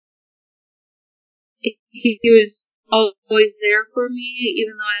just, he was always there for me,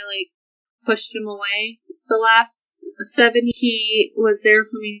 even though I, pushed him away. The last 7 years, he was there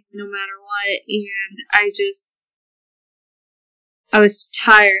for me no matter what, and I was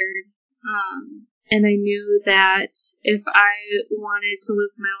tired, and I knew that if I wanted to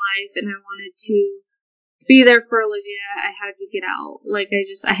live my life and I wanted to be there for Olivia, I had to get out.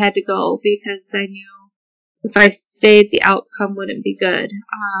 I had to go, because I knew if I stayed, the outcome wouldn't be good.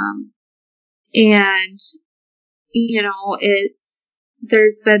 And,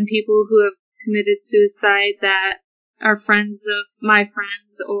 there's been people who have committed suicide that are friends of my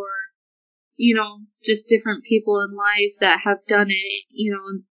friends, or, just different people in life that have done it,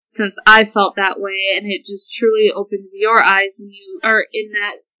 since I felt that way. And it just truly opens your eyes when you are in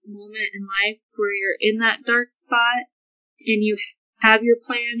that moment in life where you're in that dark spot and you have your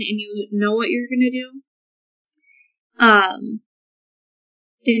plan and you know what you're going to do. And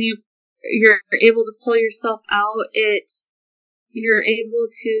you're able to pull yourself out. You're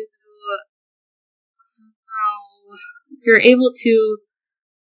able to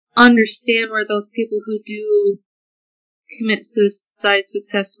understand where those people who do commit suicide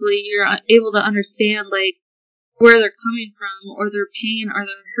successfully, you're able to understand, where they're coming from, or their pain, or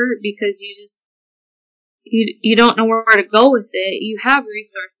their hurt, because you don't know where to go with it. You have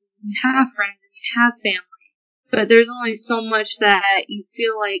resources, you have friends, and you have family, but there's only so much that you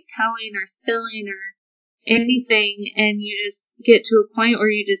feel like telling or spilling or anything, and you just get to a point where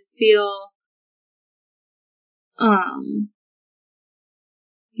you just feel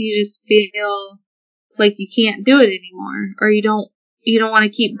you just feel like you can't do it anymore, or you don't want to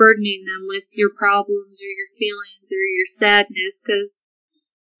keep burdening them with your problems or your feelings or your sadness, because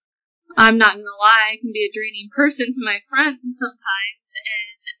I'm not gonna lie, I can be a draining person to my friends sometimes,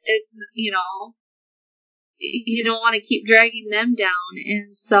 and it's, you don't want to keep dragging them down,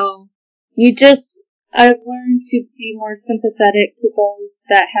 and so I've learned to be more sympathetic to those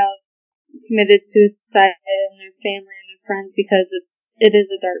that have committed suicide and their family and their friends, because it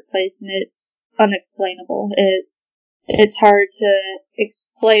is a dark place and it's unexplainable. It's hard to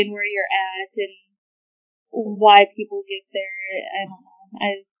explain where you're at and why people get there. I don't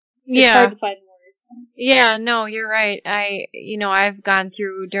know. It's hard to find words. Yeah, no, you're right. I've gone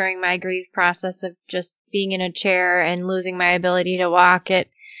through during my grief process of just being in a chair and losing my ability to walk. It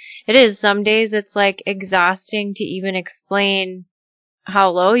is. Some days it's like exhausting to even explain how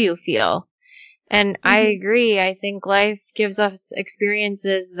low you feel. And I agree. I think life gives us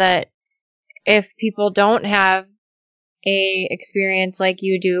experiences that if people don't have a experience like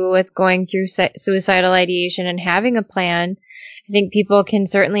you do with going through suicidal ideation and having a plan, I think people can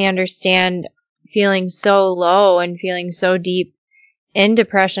certainly understand feeling so low and feeling so deep in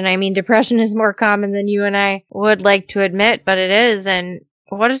depression. I mean, depression is more common than you and I would like to admit, but it is. And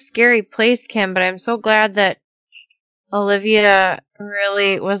what a scary place, Kim. But I'm so glad that Olivia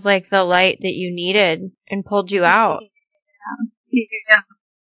really was like the light that you needed and pulled you out. Yeah.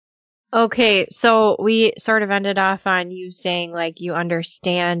 Okay, so we sort of ended off on you saying like you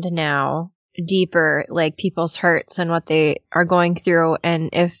understand now deeper like people's hurts and what they are going through. And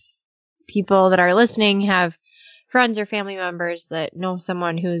if people that are listening have friends or family members that know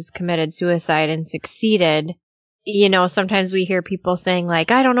someone who's committed suicide and succeeded, sometimes we hear people saying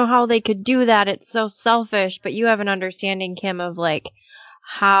like, I don't know how they could do that. It's so selfish. But you have an understanding, Kim, of like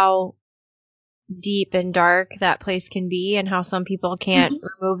how deep and dark that place can be and how some people can't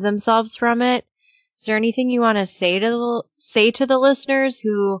remove themselves from it. Is there anything you want to say to the listeners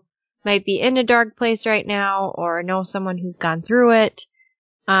who might be in a dark place right now or know someone who's gone through it?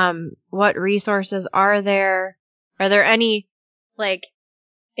 What resources are there? Are there any like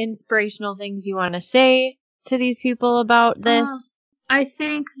inspirational things you want to say to these people about this? I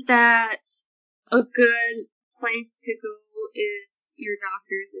think that a good place to go is your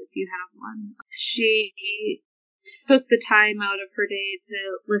doctor's if you have one. She took the time out of her day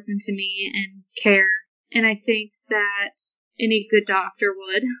to listen to me and care, and I think that any good doctor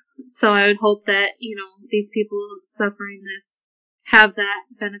would. So I would hope that, these people suffering this have that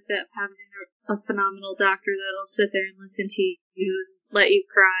benefit of having a phenomenal doctor that'll sit there and listen to you and let you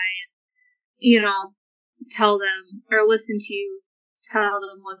cry and, tell them or listen to you tell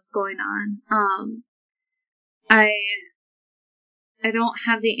them what's going on. I don't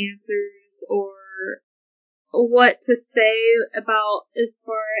have the answers or what to say about as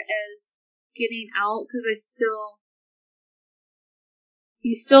far as getting out, because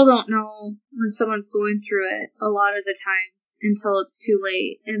you still don't know when someone's going through it a lot of the times until it's too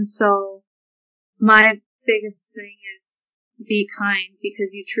late. And so my biggest thing is be kind,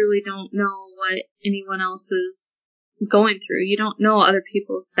 because you truly don't know what anyone else is going through. You don't know other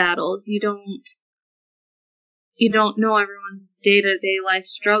people's battles. You don't know everyone's day-to-day life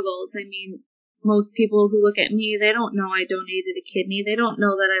struggles. I mean, most people who look at me, they don't know I donated a kidney. They don't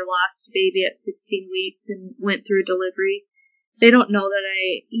know that I lost a baby at 16 weeks and went through delivery. They don't know that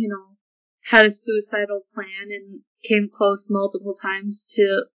I, had a suicidal plan and came close multiple times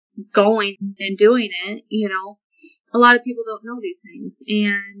to going and doing it. A lot of people don't know these things,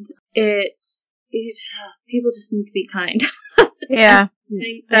 and people just need to be kind. Yeah.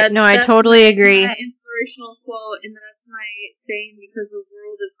 I totally agree. That's my inspirational quote, and that's my saying, because the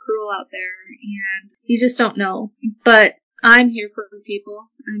world is cruel out there, and you just don't know. But I'm here for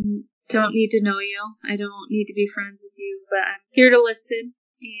people. I don't need to know you. I don't need to be friends with you, but I'm here to listen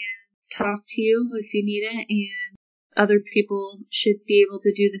and talk to you if you need it, and other people should be able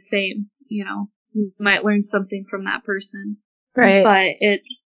to do the same. You might learn something from that person. Right. But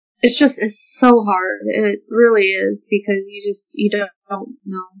it's so hard. It really is, because you don't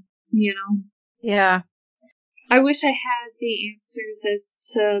know, Yeah. I wish I had the answers as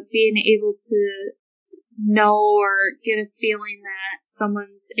to being able to know or get a feeling that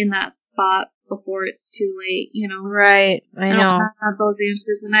someone's in that spot before it's too late, Right. I know. don't have those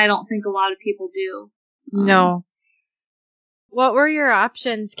answers, and I don't think a lot of people do. No. What were your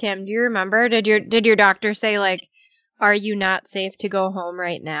options, Kim? Do you remember? Did your doctor say like, are you not safe to go home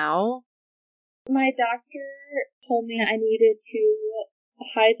right now? My doctor told me I needed to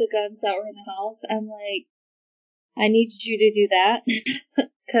hide the guns that were in the house. I'm like, I need you to do that,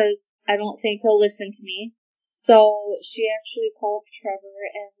 because I don't think he'll listen to me. So she actually called Trevor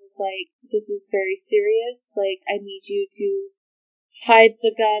and was like, this is very serious. Like, I need you to hide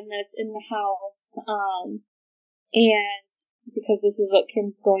the gun that's in the house. And because this is what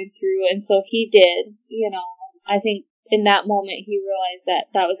Kim's going through. And so he did, I think in that moment he realized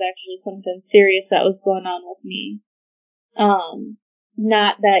that that was actually something serious that was going on with me.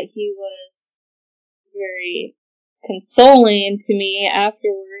 Not that he was very consoling to me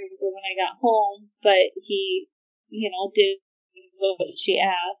afterwards or when I got home, but he, did what she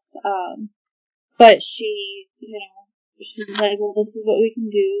asked. But she, she's like, well, this is what we can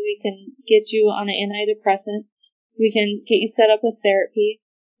do. We can get you on an antidepressant. We can get you set up with therapy,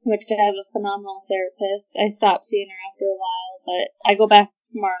 which I have a phenomenal therapist. I stopped seeing her after a while, but I go back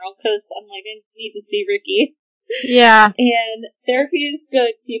tomorrow because I'm like, I need to see Ricky. Yeah. And therapy is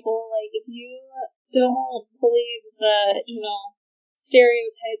good, people. Like, if you don't believe the,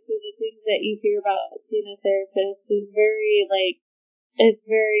 stereotypes or the things that you hear about seeing a therapist is very, it's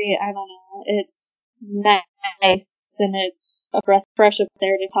very, I don't know, it's nice and it's a breath fresh up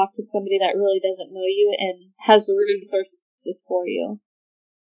there to talk to somebody that really doesn't know you and has the resources for you.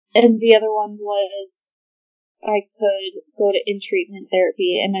 And the other one was I could go to in-treatment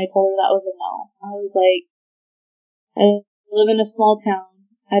therapy, and I told her that was a no. I was like, I live in a small town.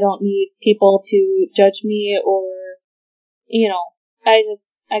 I don't need people to judge me or,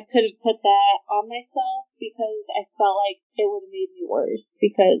 I couldn't put that on myself because I felt like it would have made me worse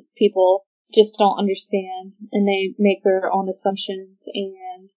because people just don't understand and they make their own assumptions,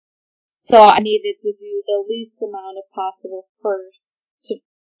 and so I needed to do the least amount of possible first to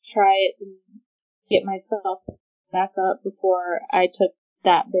try it and get myself back up before I took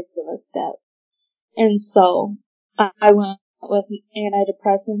that big of a step. And so I went with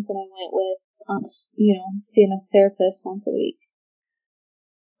antidepressants and I went with, seeing a therapist once a week.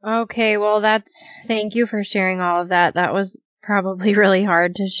 Okay, well thank you for sharing all of that. That was probably really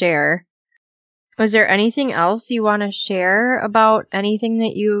hard to share. Was there anything else you want to share about anything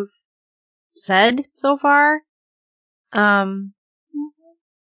that you've said so far? I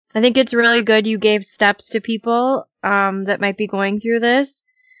think it's really good you gave steps to people, that might be going through this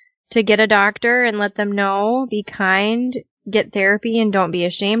to get a doctor and let them know, be kind, get therapy, and don't be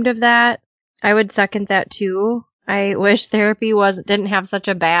ashamed of that. I would second that too. I wish therapy didn't have such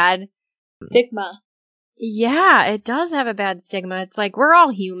a bad stigma. Yeah, it does have a bad stigma. It's like we're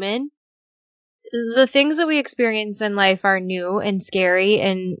all human. The things that we experience in life are new and scary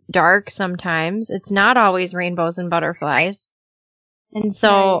and dark sometimes. It's not always rainbows and butterflies. And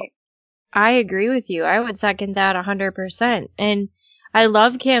so Right. I agree with you. I would second that 100%. And I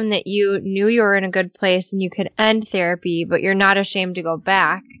love, Kim, that you knew you were in a good place and you could end therapy, but you're not ashamed to go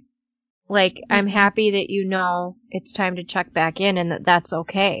back. Like, I'm happy that you know it's time to check back in and that that's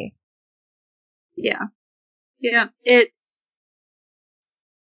okay. Yeah. Yeah. I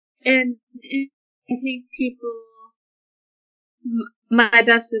think people, my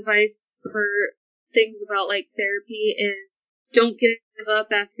best advice for things about like therapy is don't give up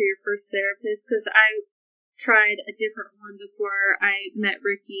after your first therapist, because I tried a different one before I met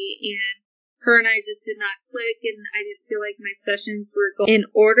Ricky, and her and I just did not click, and I didn't feel like my sessions were going in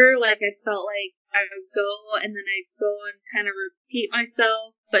order. Like, I felt like I would go and then I'd go and kind of repeat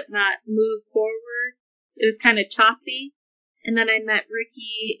myself but not move forward. It was kind of choppy. And then I met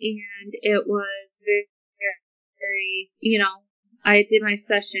Ricky, and it was very, very, I did my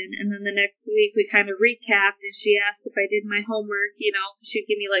session, and then the next week we kind of recapped, and she asked if I did my homework, she'd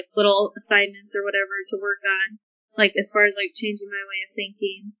give me like little assignments or whatever to work on, like as far as like changing my way of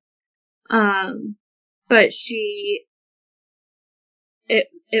thinking. But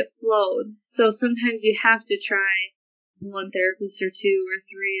it flowed. So sometimes you have to try one therapist or two or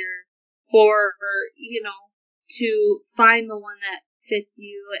three or four, or, to find the one that fits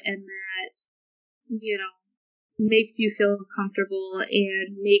you and that, makes you feel comfortable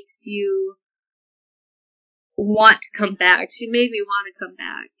and makes you want to come back. She made me want to come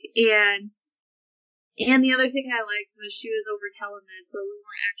back. And the other thing I liked was she was over telemed, so we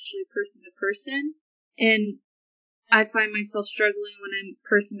weren't actually person to person. And I find myself struggling when I'm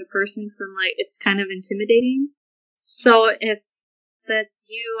person to person because I'm like, it's kind of intimidating. So if that's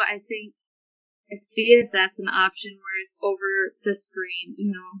you, I think, see if that's an option where it's over the screen,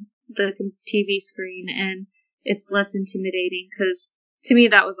 the TV screen, and it's less intimidating, because to me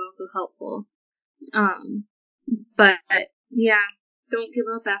that was also helpful. But yeah, don't give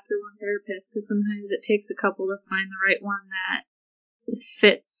up after one therapist, because sometimes it takes a couple to find the right one that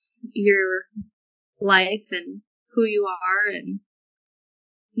fits your life and who you are, and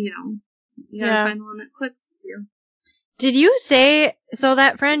you gotta find the one that clicks with you. Did you say, so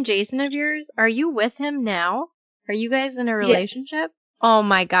that friend Jason of yours, are you with him now? Are you guys in a relationship? Oh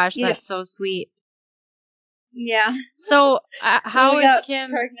my gosh, that's so sweet. Yeah. So, how we is got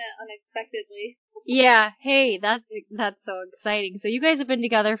Kim pregnant unexpectedly. Yeah, hey, that's so exciting. So you guys have been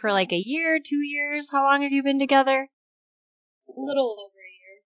together for like a year, 2 years? How long have you been together? A little over a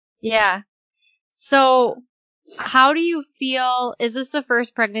year. Yeah. So, how do you feel? Is this the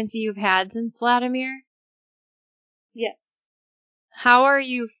first pregnancy you've had since Vladimir? Yes. How are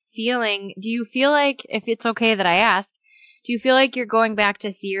you feeling? Do you feel like, if it's okay that I ask, do you feel like you're going back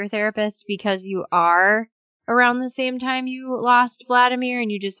to see your therapist because you are around the same time you lost Vladimir and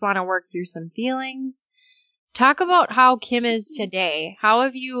you just want to work through some feelings? Talk about how Kim is today. How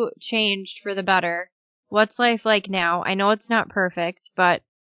have you changed for the better? What's life like now? I know it's not perfect, but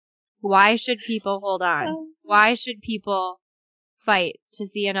why should people hold on? Why should people fight to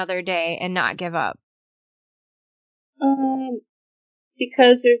see another day and not give up?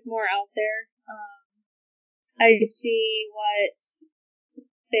 Because there's more out there. I see what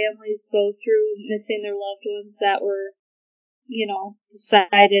families go through missing their loved ones that were,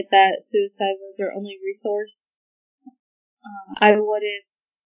 decided that suicide was their only resource. I wouldn't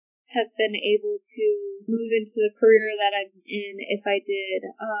have been able to move into the career that I'm in if I did.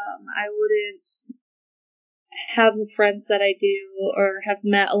 I wouldn't have the friends that I do or have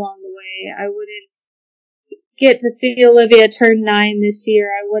met along the way. I wouldn't get to see Olivia turn 9 this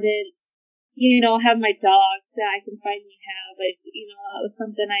year. I wouldn't, have my dogs that I can finally have. That was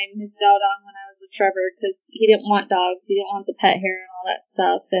something I missed out on when I was with Trevor because he didn't want dogs. He didn't want the pet hair and all that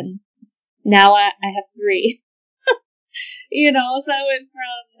stuff. And now I have 3. So I went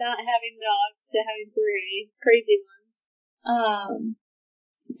from not having dogs to having 3 crazy ones.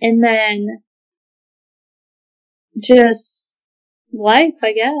 And then just life,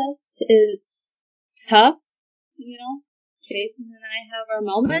 I guess. It's tough, Jason and I have our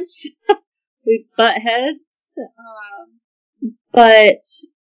moments. We butt heads. But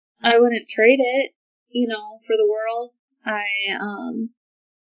I wouldn't trade it, for the world. I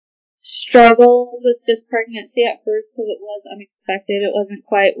struggled with this pregnancy at first because it was unexpected. It wasn't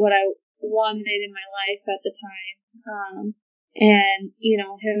quite what I wanted in my life at the time. And,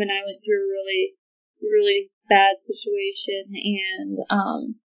 him and I went through a really, really bad situation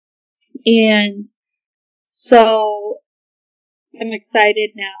and so I'm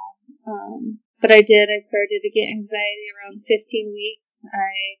excited now. But I started to get anxiety around 15 weeks.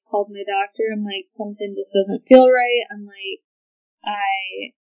 I called my doctor. I'm like, something just doesn't feel right. I'm like, I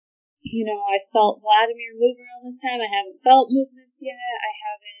felt Vladimir move around this time. I haven't felt movements yet.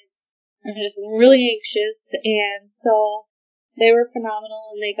 I'm just really anxious. And so they were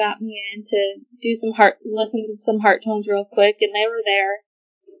phenomenal and they got me in to listen to some heart tones real quick and they were there.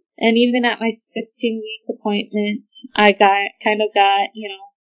 And even at my 16-week appointment, I got,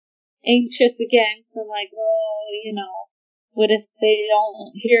 anxious again. So I'm like, what if they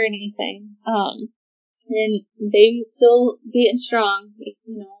don't hear anything? And baby's still beating strong,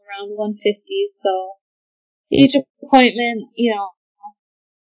 around 150. So each appointment,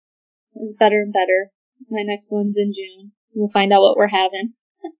 is better and better. My next one's in June. We'll find out what we're having.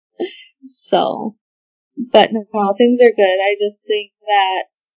 So, but no, things are good. I just think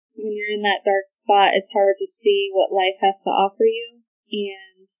that when you're in that dark spot, it's hard to see what life has to offer you.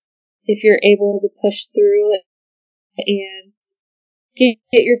 And if you're able to push through it and get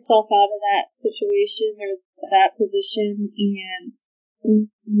yourself out of that situation or that position and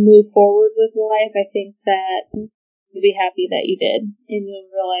move forward with life, I think that you'll be happy that you did and you'll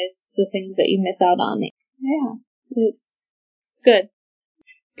realize the things that you miss out on. Yeah, it's good.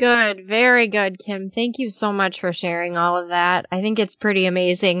 Good. Very good, Kim. Thank you so much for sharing all of that. I think it's pretty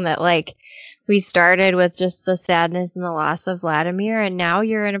amazing that, we started with just the sadness and the loss of Vladimir, and now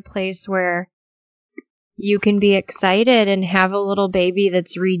you're in a place where you can be excited and have a little baby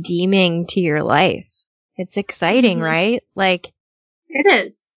that's redeeming to your life. It's exciting, right? It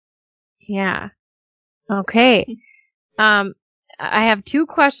is. Yeah. Okay. I have 2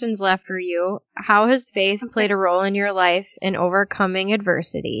 questions left for you. How has faith played a role in your life in overcoming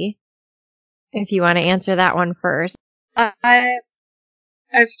adversity? If you want to answer that one first.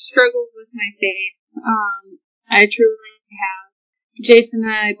 I've struggled with my faith. I truly have. Jason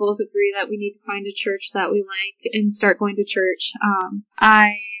and I both agree that we need to find a church that we like and start going to church.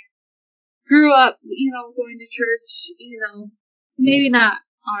 I grew up, going to church, maybe not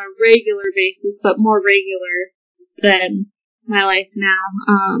on a regular basis, but more regular than my life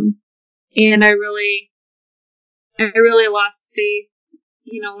now. And I really lost faith,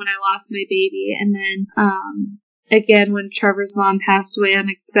 when I lost my baby. And then, again, when Trevor's mom passed away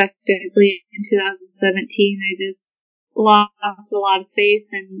unexpectedly in 2017, I just lost a lot of faith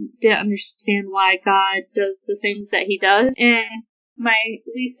and didn't understand why God does the things that he does. And my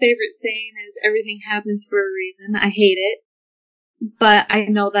least favorite saying is everything happens for a reason. I hate it, but I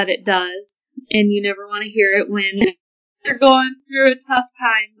know that it does. And you never want to hear it when you're going through a tough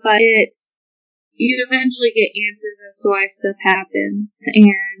time, but you eventually get answers as to why stuff happens.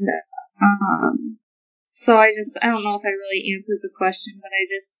 And so I don't know if I really answered the question, but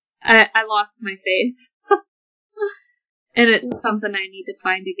I lost my faith. And it's something I need to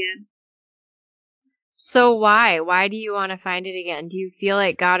find again. So why? Why do you want to find it again? Do you feel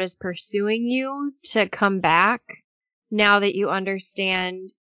like God is pursuing you to come back now that you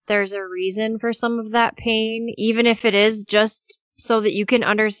understand there's a reason for some of that pain, even if it is just so that you can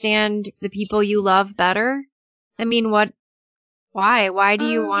understand the people you love better? I mean, why? Why do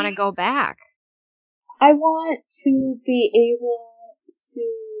you want to go back? I want to be able to,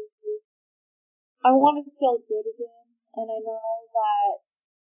 I want to feel good again. And I know that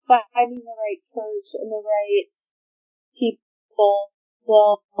finding the right church and the right people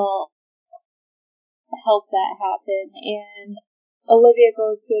will help that happen. And Olivia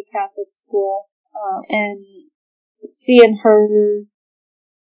goes to a Catholic school, and seeing her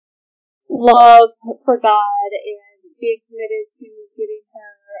love for God and being committed to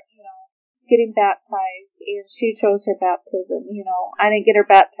getting baptized, and she chose her baptism. I didn't get her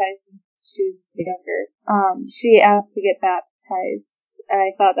baptized when she was younger. She asked to get baptized.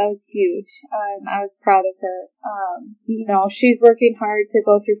 I thought that was huge. I was proud of her. She's working hard to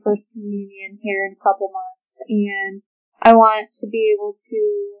go through First Communion here in a couple months, and I want to be able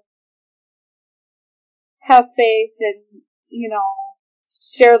to have faith and,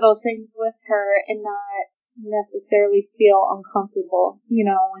 share those things with her and not necessarily feel uncomfortable,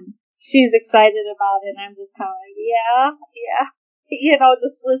 when she's excited about it and I'm just kind of like, yeah,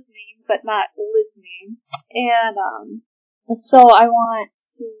 just listening, but not listening. And, so I want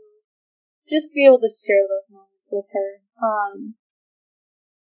to just be able to share those moments with her.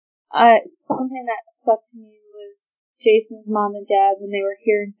 Something that stuck to me was Jason's mom and dad, when they were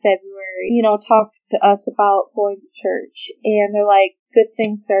here in February, talked to us about going to church. And they're like, good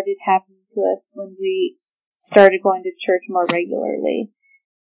things started happening to us when we started going to church more regularly.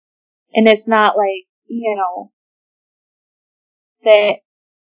 And it's not like, that,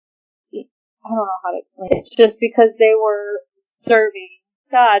 I don't know how to explain it. It's just because they were serving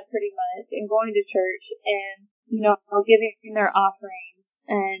God pretty much and going to church and, giving their offerings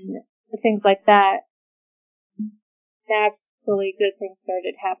and things like that. That's really good things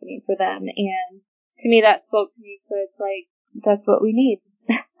started happening for them. And to me, that spoke to me. So it's like, that's what we need.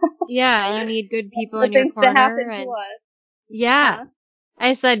 Yeah, you need good people in your corner. Things to happen to us. Yeah. Huh?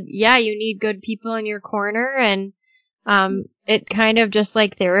 I said, yeah, you need good people in your corner, and it kind of, just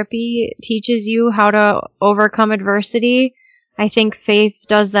like therapy teaches you how to overcome adversity, I think faith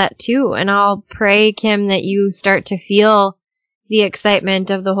does that too. And I'll pray, Kim, that you start to feel the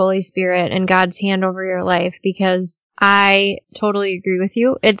excitement of the Holy Spirit and God's hand over your life, because I totally agree with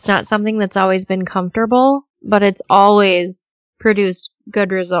you. It's not something that's always been comfortable, but it's always produced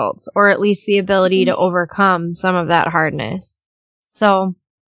good results, or at least the ability to overcome some of that hardness. So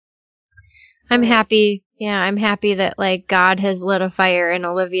I'm happy. Yeah, I'm happy that God has lit a fire in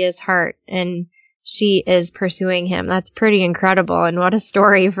Olivia's heart and she is pursuing him. That's pretty incredible. And what a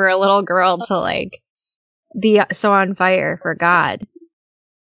story for a little girl to be so on fire for God.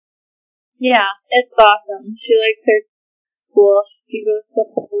 Yeah, it's awesome. She likes her school. She goes to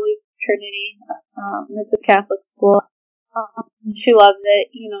Holy Trinity. It's a Catholic school. She loves it.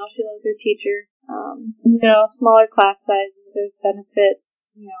 She loves her teacher. Smaller class sizes, there's benefits.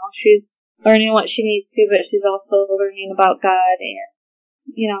 She's learning what she needs to, but she's also learning about God,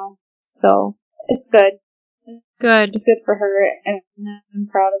 and, so it's good. Good. It's good for her, and I'm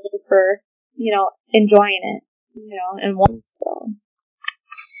proud of her for, enjoying it, and so.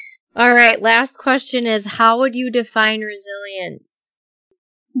 All right, last question is, how would you define resilience?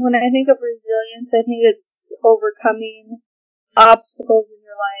 When I think of resilience, I think it's overcoming obstacles in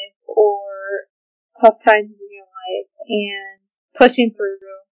your life or tough times in your life and pushing through.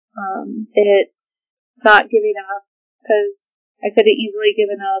 It's not giving up, because I could have easily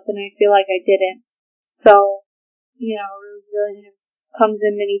given up and I feel like I didn't. So, resilience comes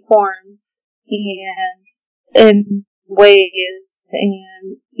in many forms and in ways,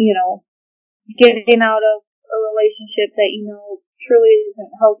 and, getting out of a relationship that truly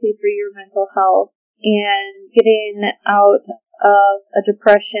isn't healthy for your mental health, and getting out of a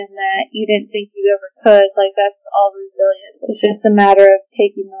depression that you didn't think you ever could. That's all resilience. It's just a matter of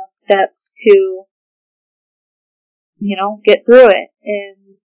taking those steps to, get through it,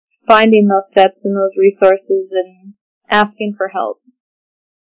 and finding those steps and those resources and asking for help.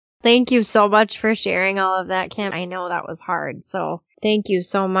 Thank you so much for sharing all of that, Kim. I know that was hard, so thank you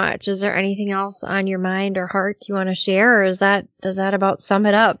so much. Is there anything else on your mind or heart you want to share, or does that about sum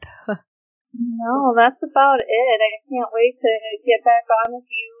it up? No, that's about it. I can't wait to get back on with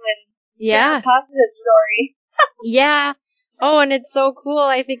you and share a positive story. Yeah. Oh, and it's so cool.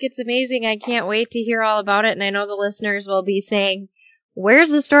 I think it's amazing. I can't wait to hear all about it, and I know the listeners will be saying, where's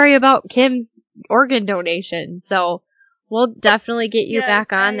the story about Kim's organ donation? So we'll definitely get you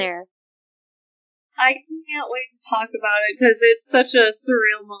back on there. I can't wait to talk about it because it's such a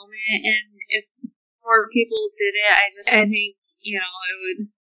surreal moment, and if more people did it, I think,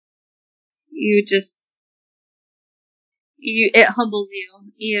 it humbles you,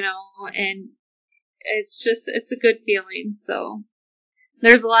 and it's a good feeling. So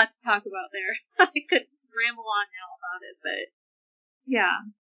there's a lot to talk about there. I could ramble on now about it, but yeah.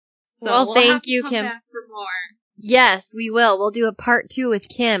 So well, thank you, come Kim. Back for more. Yes, we will. We'll do a part 2 with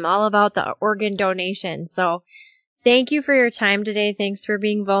Kim, all about the organ donation. So thank you for your time today. Thanks for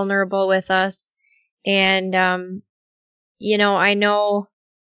being vulnerable with us. And, I know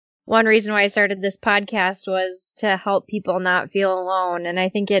one reason why I started this podcast was to help people not feel alone. And I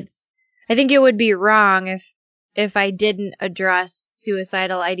think it would be wrong if I didn't address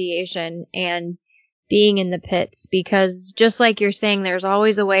suicidal ideation and being in the pits, because just like you're saying, there's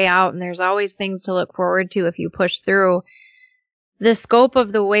always a way out and there's always things to look forward to if you push through. The scope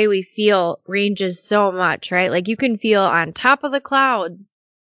of the way we feel ranges so much, right? Like you can feel on top of the clouds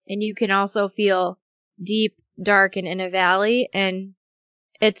and you can also feel deep, dark, and in a valley. And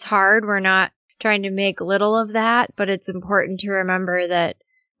it's hard. We're not trying to make little of that, but it's important to remember that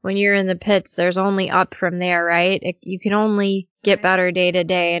when you're in the pits, there's only up from there, right? You can only get better day to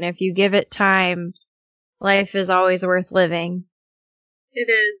day. And if you give it time, life is always worth living.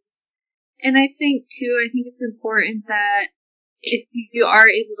 It is. And I think it's important that if you are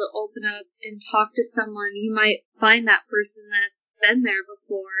able to open up and talk to someone, you might find that person that's been there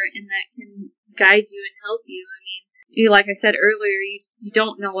before and that can guide you and help you. I mean, like I said earlier, you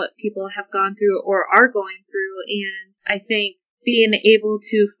don't know what people have gone through or are going through. And I think being able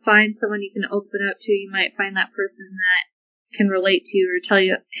to find someone you can open up to, you might find that person that can relate to you or tell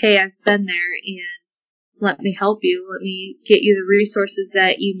you, hey, I've been there and let me help you. Let me get you the resources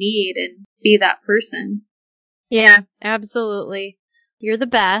that you need and be that person. Yeah, absolutely. You're the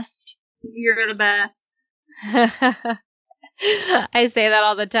best. You're the best. I say that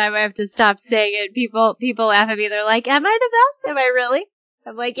all the time. I have to stop saying it. People laugh at me. They're like, am I the best? Am I really?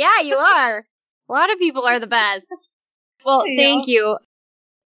 I'm like, yeah, you are. A lot of people are the best. Well, thank you.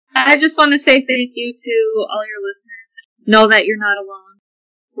 I just want to say thank you to all your listeners. Know that you're not alone.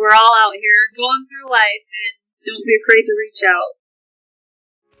 We're all out here going through life, and don't be afraid to reach out.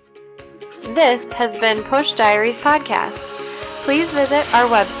 This has been Push Diaries Podcast. Please visit our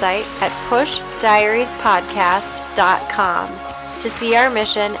website at pushdiariespodcast.com to see our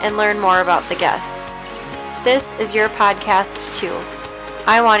mission and learn more about the guests. This is your podcast too.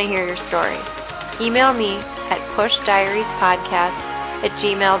 I want to hear your stories. Email me at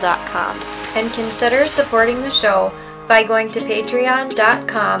pushdiariespodcast@gmail.com and consider supporting the show by going to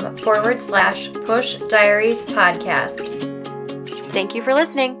patreon.com/pushdiariespodcast. Thank you for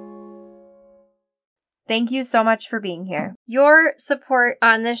listening. Thank you so much for being here. Your support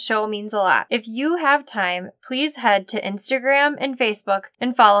on this show means a lot. If you have time, please head to Instagram and Facebook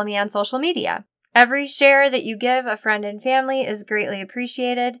and follow me on social media. Every share that you give a friend and family is greatly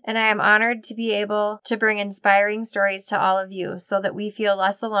appreciated, and I am honored to be able to bring inspiring stories to all of you so that we feel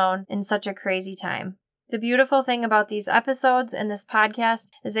less alone in such a crazy time. The beautiful thing about these episodes and this podcast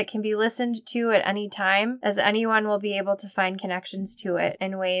is it can be listened to at any time, as anyone will be able to find connections to it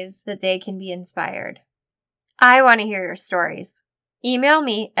in ways that they can be inspired. I want to hear your stories. Email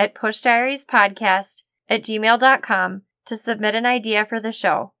me at pushdiariespodcast@gmail.com to submit an idea for the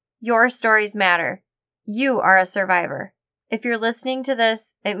show. Your stories matter. You are a survivor. If you're listening to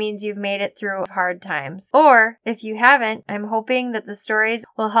this, it means you've made it through hard times. Or, if you haven't, I'm hoping that the stories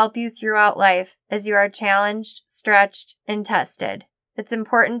will help you throughout life as you are challenged, stretched, and tested. It's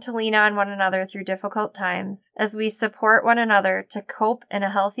important to lean on one another through difficult times as we support one another to cope in a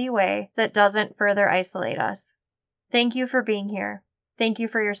healthy way that doesn't further isolate us. Thank you for being here. Thank you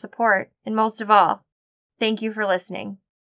for your support. And most of all, thank you for listening.